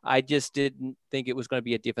 I just didn't think it was going to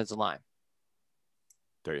be a defensive line.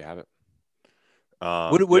 There you have it.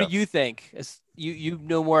 What do you think? You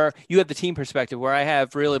know more. You have the team perspective, where I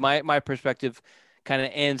have really my perspective kind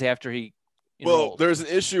of ends after he enrolled. Well, there's an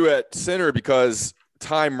issue at center because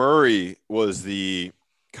Ty Murray was the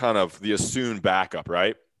kind of the assumed backup,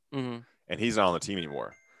 right? Mm-hmm. And he's not on the team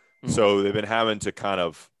anymore. Mm-hmm. So they've been having to kind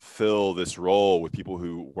of fill this role with people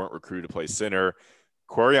who weren't recruited to play center.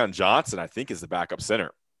 Quarion Johnson, I think, is the backup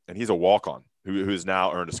center, and he's a walk-on who's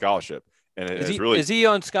now earned a scholarship. And is he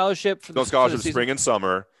on scholarship for the scholarship spring and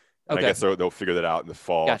summer? And okay. I guess they'll figure that out in the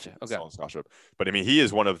fall. Gotcha. Okay. Scholarship. But I mean, he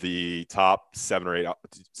is one of the top 7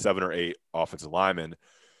 or 8 offensive linemen.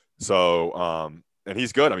 So, and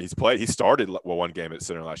he's good. I mean, he started one game at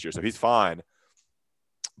center last year, so he's fine.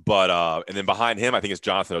 But and then behind him, I think it's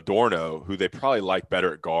Jonathan Adorno, who they probably like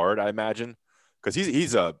better at guard, I imagine, because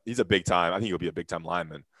he's a big time. I think he'll be a big time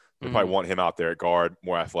lineman. They probably want him out there at guard,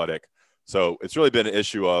 more athletic. So it's really been an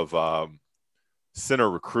issue of center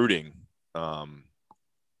recruiting.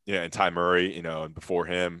 And Ty Murray, and before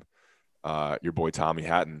him, your boy Tommy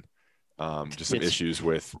Hatton. Just some issues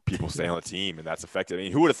with people staying on the team, and that's affected. I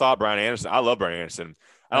mean, who would have thought Brian Anderson? I love Brian Anderson.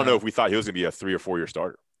 I don't know if we thought he was going to be a 3 or 4 year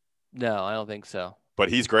starter. No, I don't think so. But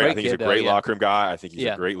he's great. I think he's a great locker room guy. I think he's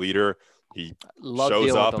a great leader. He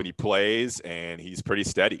shows up and he plays, and he's pretty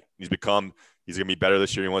steady. He's going to be better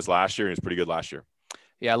this year than he was last year, and he was pretty good last year.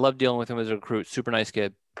 Yeah, I love dealing with him as a recruit. Super nice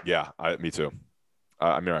kid. Yeah, me too.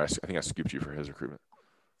 I think I scooped you for his recruitment.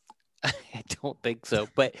 I don't think so.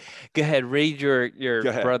 But go ahead, read your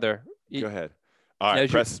brother. Go ahead. All right,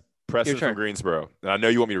 Preston from Greensboro. And I know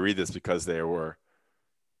you want me to read this because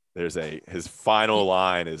his final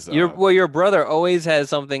line is your brother always has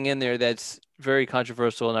something in there that's very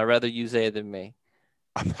controversial, and I'd rather you say it than me.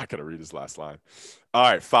 I'm not going to read his last line. All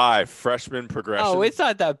right, 5, freshman progression. Oh, it's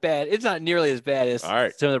not that bad. It's not nearly as bad as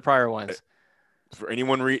some of the prior ones. For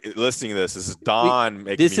anyone listening to this is Don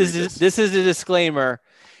making this is a disclaimer.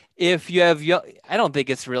 If you have I don't think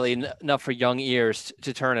it's really enough for young ears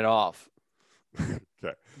to turn it off.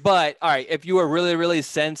 Okay. But all right, if you are really, really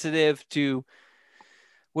sensitive to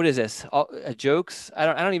what is this? Jokes? I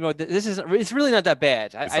don't even know. This is. It's really not that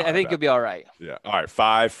bad. I think you'll be all right. Yeah. All right.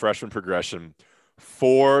 5, freshman progression.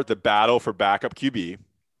 4, the battle for backup QB.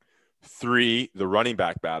 3, the running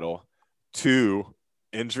back battle. 2,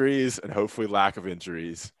 injuries and hopefully lack of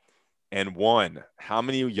injuries. And 1, how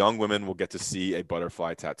many young women will get to see a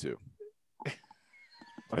butterfly tattoo? I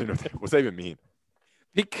don't know what's that even mean.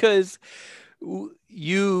 Because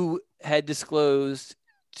you had disclosed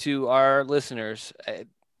to our listeners,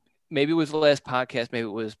 maybe it was the last podcast,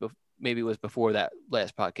 maybe it was before that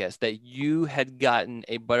last podcast, that you had gotten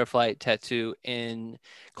a butterfly tattoo in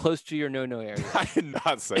close to your no area. I did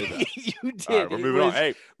not say that. You did. All right, we're moving on.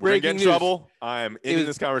 Hey, we're going to get in trouble. I'm in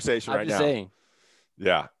this conversation right now. I'm just saying.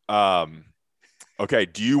 Yeah. Okay.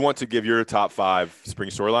 Do you want to give your top 5 spring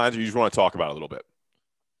storylines, or you just want to talk about it a little bit?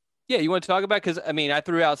 Yeah, you want to talk about it? Because, I mean, I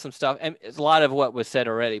threw out some stuff, and it's a lot of what was said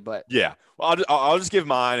already. But yeah. Well, I'll just give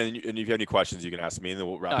mine, and if you have any questions, you can ask me, and then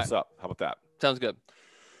we'll wrap this up. How about that? Sounds good.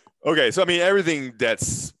 Okay, so I mean, everything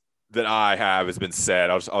that I have has been said.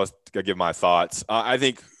 I'll give my thoughts. I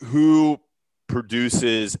think who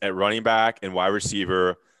produces at running back and wide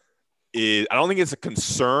receiver I don't think it's a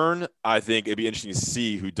concern. I think it'd be interesting to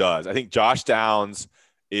see who does. I think Josh Downs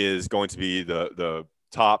is going to be the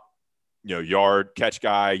top, yard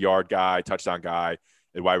guy, touchdown guy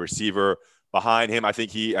at wide receiver. Behind him, I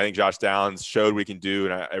think Josh Downs showed what he can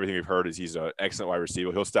do, and everything we've heard is he's an excellent wide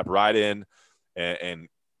receiver. He'll step right in and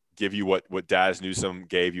give you what Daz Newsome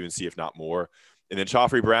gave you and see if not more. And then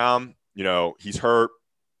Joffrey Brown, he's hurt.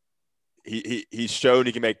 He's shown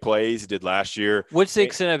he can make plays. He did last year. What's the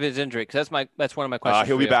extent of his injury? Because that's one of my questions.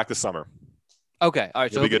 He'll be back this summer. Okay. All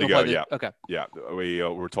right. He'll be good to go. Yeah. Okay. Yeah. We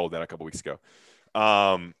were told that a couple weeks ago.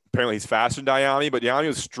 Apparently he's faster than Diami, but Diami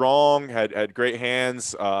was strong, had great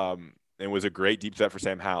hands, and was a great deep threat for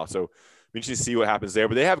Sam Howell. So we need to see what happens there.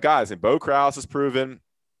 But they have guys, and Bo Krause has proven.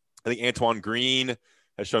 I think Antoine Green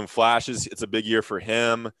has shown flashes. It's a big year for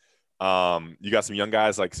him. You got some young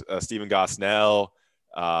guys like Stephen Gosnell.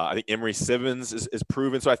 I think Emery Simmons is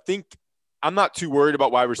proven. So I think I'm not too worried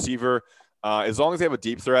about wide receiver. As long as they have a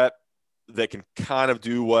deep threat that can kind of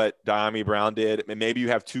do what Diami Brown did, and maybe you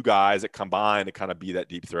have 2 guys that combine to kind of be that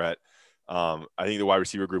deep threat. I think the wide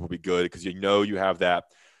receiver group will be good because you have that.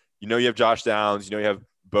 You have Josh Downs. You have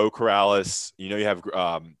Bo Corrales. You have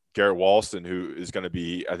Garrett Walston, who is going to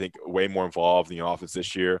be, I think, way more involved in the offense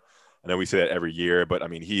this year. I know we say that every year, but I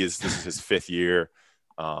mean, this is his 5th year.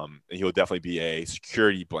 And he'll definitely be a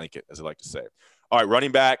security blanket, as I like to say. All right,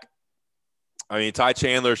 running back. I mean, Ty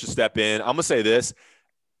Chandler should step in. I'm going to say this.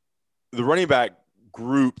 The running back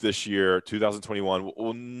group this year, 2021,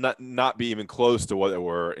 will not be even close to what they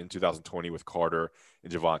were in 2020 with Carter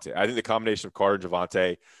and Javonte. I think the combination of Carter and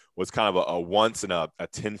Javonte was kind of a once in a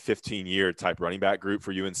 10, 15-year type running back group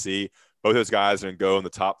for UNC. Both those guys are going to go in the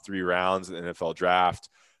top 3 rounds in the NFL draft.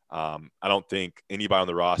 I don't think anybody on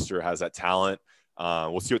the roster has that talent.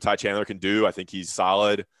 We'll see what Ty Chandler can do. I think he's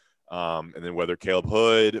solid. And then whether Caleb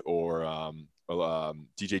Hood or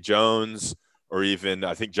DJ Jones or even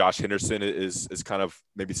I think Josh Henderson is kind of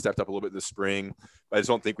maybe stepped up a little bit this spring. But I just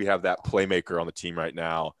don't think we have that playmaker on the team right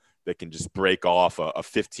now that can just break off a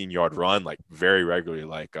 15-yard run like very regularly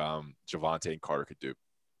like Javonte and Carter could do.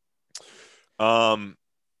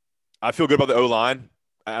 I feel good about the O-line.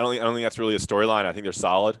 I don't think that's really a storyline. I think they're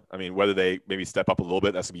solid. I mean, whether they maybe step up a little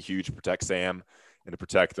bit, that's going to be huge to protect Sam and to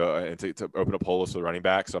protect and to open up holes for the running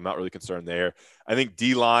back. So I'm not really concerned there. I think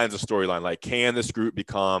D-line's a storyline. Like, can this group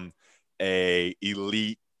become a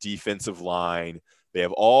elite defensive line? They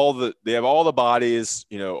have all the bodies,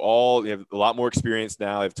 they have a lot more experience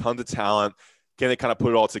now. They have tons of talent. Can they kind of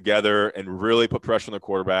put it all together and really put pressure on the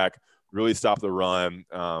quarterback, really stop the run?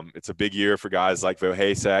 It's a big year for guys like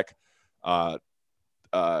Vohasek, Tamari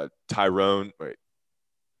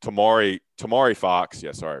Fox.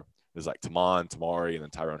 Yeah, sorry. There's like Tamari, and then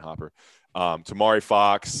Tyrone Hopper. Tamari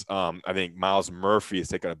Fox. I think Miles Murphy has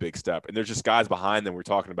taken a big step. And there's just guys behind them we're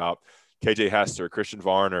talking about. KJ Hester, Christian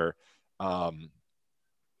Varner.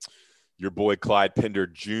 your boy Clyde Pender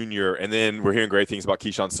Jr. And then we're hearing great things about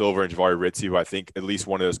Keyshawn Silver and Jabari Ritzy, who I think at least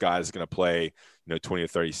one of those guys is going to play, 20 to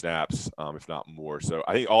 30 snaps, if not more. So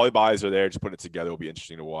I think all the buys are there. Just putting it together will be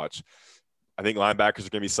interesting to watch. I think linebackers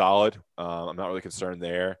are going to be solid. I'm not really concerned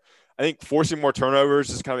there. I think forcing more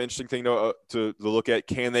turnovers is kind of an interesting thing to look at.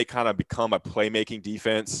 Can they kind of become a playmaking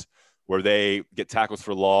defense where they get tackles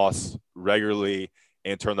for loss regularly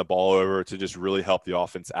and turn the ball over to just really help the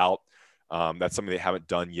offense out? That's something they haven't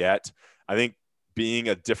done yet. I think being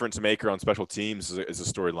a difference maker on special teams is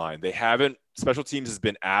a storyline. They haven't. Special teams has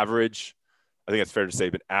been average. I think it's fair to say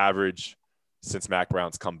been average since Mac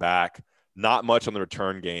Brown's come back. Not much on the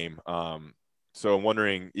return game. So I'm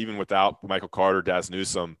wondering, even without Michael Carter, Daz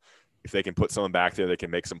Newsome, if they can put someone back there, they can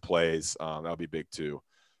make some plays. That would be big too.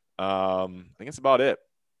 I think that's about it.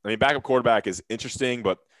 I mean, backup quarterback is interesting,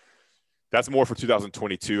 but that's more for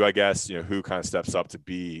 2022, I guess. Who kind of steps up to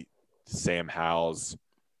be Sam Howell's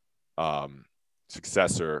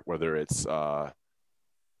successor, whether it's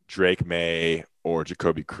Drake May or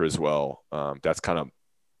Jacoby Criswell. That's kind of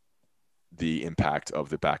the impact of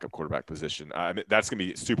the backup quarterback position. I mean, that's going to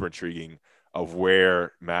be super intriguing of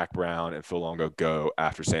where Mac Brown and Phil Longo go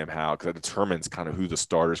after Sam Howell, because that determines kind of who the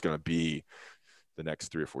starter is going to be the next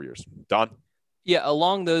 3 or 4 years. Don? Yeah,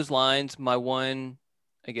 along those lines, my one,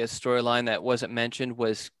 I guess, storyline that wasn't mentioned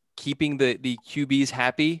was keeping the QBs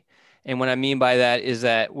happy. And what I mean by that is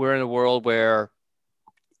that we're in a world where,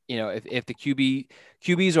 if the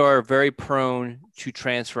QBs are very prone to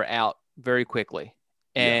transfer out very quickly.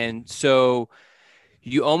 And so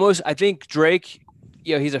I think Drake,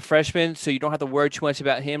 he's a freshman, so you don't have to worry too much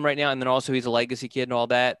about him right now. And then also he's a legacy kid and all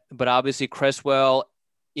that. But obviously Cresswell,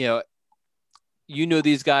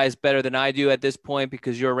 these guys better than I do at this point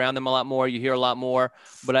because you're around them a lot more. You hear a lot more.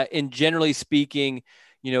 But in generally speaking,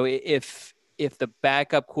 if the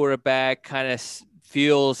backup quarterback kind of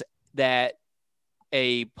feels that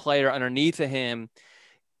a player underneath of him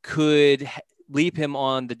could leap him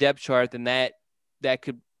on the depth chart, then that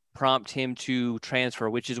could prompt him to transfer,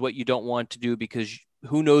 which is what you don't want to do because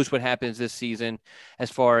who knows what happens this season as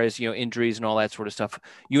far as, injuries and all that sort of stuff.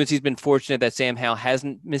 UNC's been fortunate that Sam Howell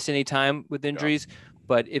hasn't missed any time with injuries,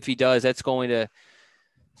 but if he does, it's going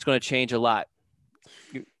to change a lot.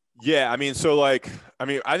 Yeah. I mean,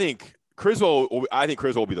 I think Criswell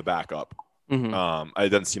will be the backup. Mm-hmm. It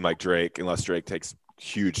doesn't seem like Drake, unless Drake takes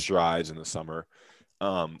huge strides in the summer.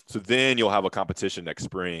 So then you'll have a competition next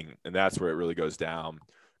spring, and that's where it really goes down.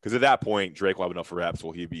 Because at that point, Drake will have enough reps.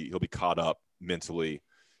 He'll be caught up mentally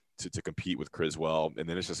to compete with Criswell, and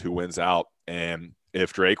then it's just who wins out. And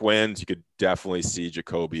if Drake wins, you could definitely see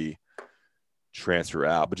Jacoby transfer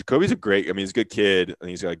out. But Jacoby's he's a good kid, and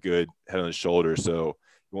he's got a good head on his shoulder, so it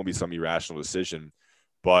won't be some irrational decision.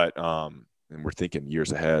 But and we're thinking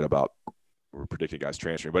years ahead about we're predicting guys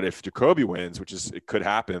transferring. But if Jacoby wins, it could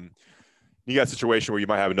happen, you got a situation where you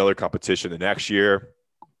might have another competition the next year,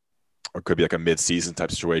 or it could be like a mid-season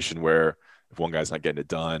type situation where if one guy's not getting it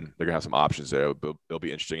done, they're gonna have some options there. It'll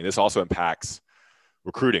be interesting. And this also impacts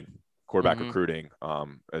recruiting, quarterback recruiting.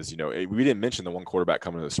 As you know, we didn't mention the one quarterback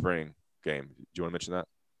coming to the spring game. Do you want to mention that?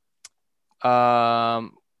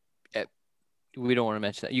 We don't want to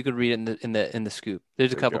mention that. You could read it in the scoop.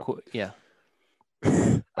 There's a couple. Yeah.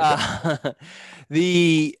 I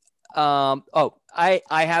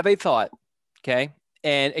have a thought. Okay.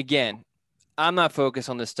 And again, I'm not focused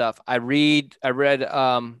on this stuff. I read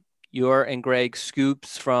your and Greg's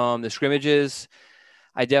scoops from the scrimmages.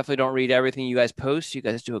 I definitely don't read everything you guys post. You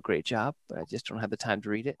guys do a great job, but I just don't have the time to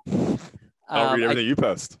read it. I'll read everything you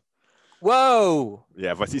post. Whoa.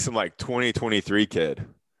 Yeah. If I see some 2023 kid.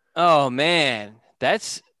 Oh man,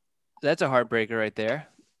 that's a heartbreaker right there.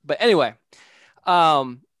 But anyway,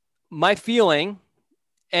 my feeling,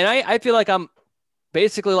 and I feel like I'm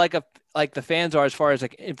basically like the fans are as far as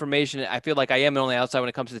information. I feel like I am on the outside when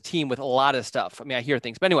it comes to the team with a lot of stuff. I mean, I hear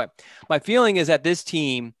things, but anyway, my feeling is that this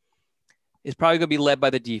team is probably going to be led by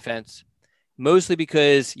the defense, mostly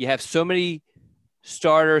because you have so many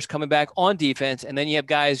starters coming back on defense, and then you have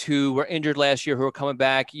guys who were injured last year who are coming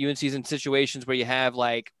back. UNC's in situations where you have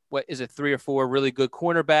 3 or 4 really good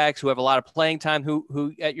cornerbacks who have a lot of playing time,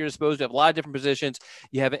 who at your disposal have a lot of different positions.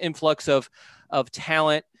 You have an influx of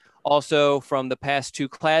talent also from the past 2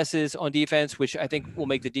 classes on defense, which I think will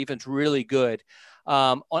make the defense really good.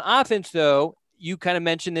 On offense, though, you kind of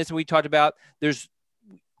mentioned this, and we talked about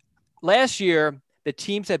last year, the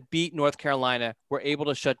teams that beat North Carolina were able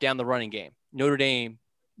to shut down the running game, Notre Dame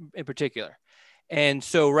in particular. And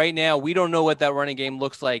so right now, we don't know what that running game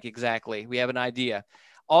looks like exactly. We have an idea.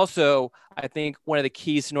 Also, I think one of the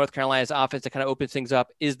keys to North Carolina's offense that kind of opens things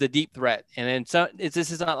up is the deep threat. And then this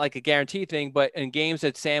is not like a guarantee thing, but in games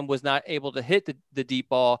that Sam was not able to hit the deep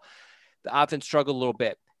ball, the offense struggled a little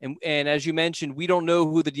bit. And as you mentioned, we don't know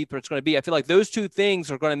who the deep threat's going to be. I feel like those two things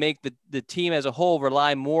are going to make the team as a whole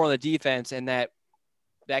rely more on the defense, and that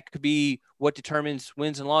could be what determines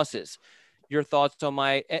wins and losses. Your thoughts on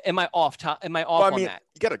am I off on that?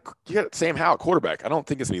 You got Sam Howell, quarterback. I don't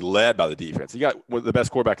think it's going to be led by the defense. You got the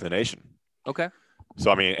best quarterback in the nation. Okay.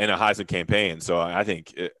 So, I mean, in a Heisman campaign. So I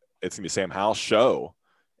think it's going to be Sam Howell's show.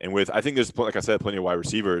 And I think there's, like I said, plenty of wide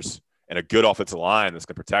receivers and a good offensive line that's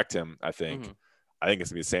going to protect him, I think. Mm-hmm. I think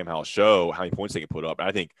it's going to be Sam Howell's show, how many points they can put up. And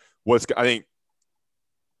I think to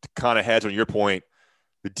kind of hedge on your point,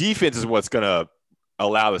 the defense is what's going to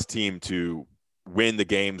allow this team to win the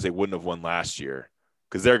games they wouldn't have won last year,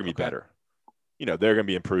 because they're going to be better. You know, they're going to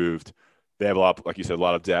be improved. They have a lot, like you said, a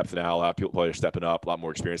lot of depth now. A lot of players stepping up, a lot more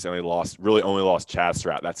experience. They only lost Chad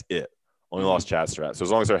Stratt. That's it. Only lost Chad Stratt. So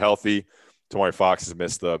as long as they're healthy, Tamari Fox has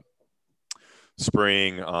missed the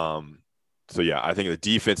spring. So, yeah, I think the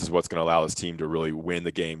defense is what's going to allow this team to really win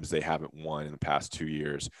the games they haven't won in the past 2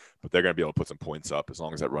 years. But they're going to be able to put some points up as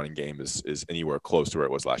long as that running game is anywhere close to where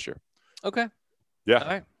it was last year. Okay. Yeah. All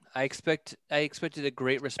right. I expected a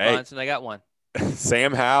great response, and I got one.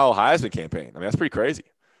 Sam Howell Heisman campaign. I mean, that's pretty crazy.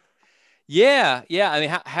 Yeah. I mean,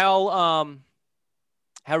 how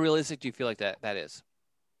realistic do you feel like that is?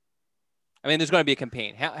 I mean, there's going to be a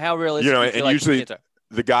campaign. How realistic? And usually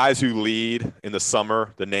the guys who lead in the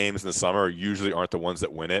summer, the names in the summer, usually aren't the ones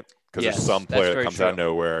that win it, because there's some player that comes out of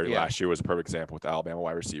nowhere. Yeah. Last year was a perfect example with the Alabama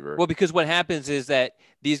wide receiver. Well, because what happens is that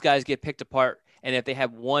these guys get picked apart, and if they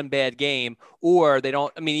have one bad game or they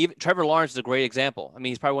don't – I mean, even Trevor Lawrence is a great example. I mean,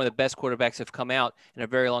 he's probably one of the best quarterbacks that have come out in a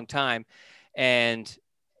very long time, and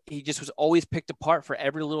he just was always picked apart for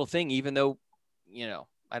every little thing, even though,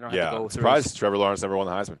 I don't have to go through. Surprised Trevor Lawrence never won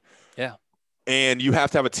the Heisman. Yeah. And you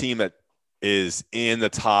have to have a team that is in the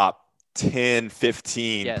top 10,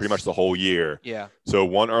 15 pretty much the whole year. Yeah. So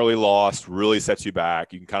one early loss really sets you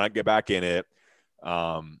back. You can kind of get back in it.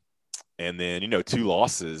 And then, 2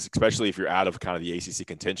 losses, especially if you're out of kind of the ACC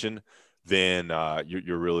contention, then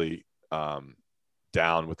you're really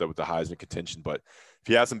down with the Heisman contention. But if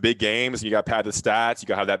you have some big games and you got pad the stats, you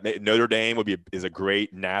got to have that. Notre Dame is a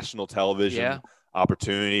great national television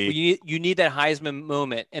opportunity. You need that Heisman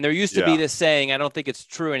moment. And there used to be this saying, I don't think it's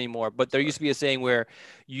true anymore, but there used to be a saying where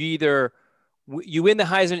you win the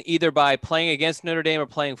Heisman either by playing against Notre Dame or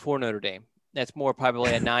playing for Notre Dame. That's more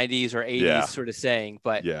probably a 90s or 80s sort of saying.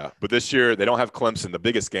 But but this year they don't have Clemson. The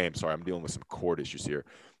biggest game, sorry, I'm dealing with some cord issues here.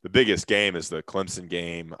 The biggest game is the Clemson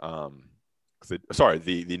game.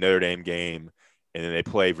 The Notre Dame game. And then they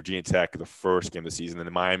play Virginia Tech the first game of the season. And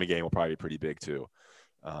the Miami game will probably be pretty big too.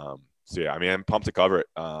 I mean, I'm pumped to cover it.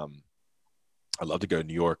 I'd love to go to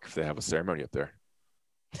New York if they have a ceremony up there.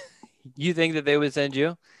 You think that they would send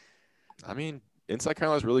you? I mean, Inside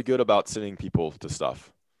Carolina's really good about sending people to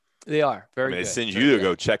stuff. They are very good. They send you to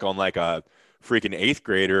go check on like a freaking 8th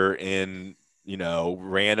grader in,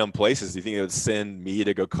 random places. Do you think they would send me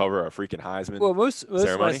to go cover a freaking Heisman? Well, most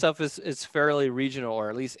of my stuff is fairly regional or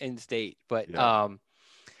at least in state. But I'm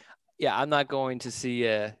not going to see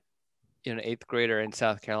an 8th grader in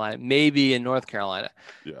South Carolina, maybe in North Carolina.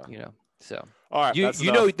 Yeah. So all right.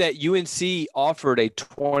 You know that UNC offered a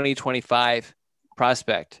 2025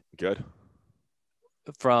 prospect. Good.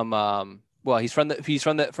 From well, he's from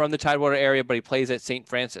the Tidewater area, but he plays at St.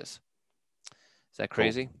 Francis. Is that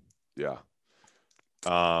crazy? Cool. Yeah.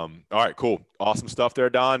 All right, cool. Awesome stuff there,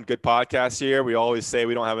 Don. Good podcast here. We always say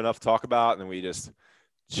we don't have enough to talk about, and then we just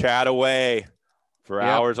chat away for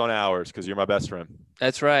hours on hours because you're my best friend.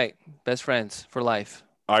 That's right. Best friends for life.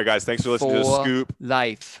 All right, guys. Thanks for listening to The Scoop.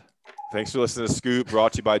 Life. Thanks for listening to The Scoop,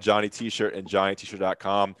 brought to you by Johnny T-Shirt and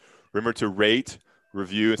JohnnyT-Shirt.com. Remember to rate,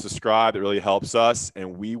 review, and subscribe. It really helps us,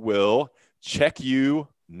 and we will check you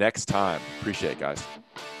next time. Appreciate it, guys.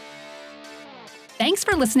 Thanks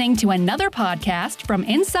for listening to another podcast from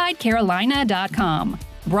InsideCarolina.com.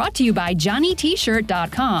 Brought to you by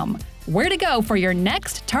JohnnyT-Shirt.com. Where to go for your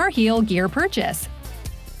next Tar Heel gear purchase.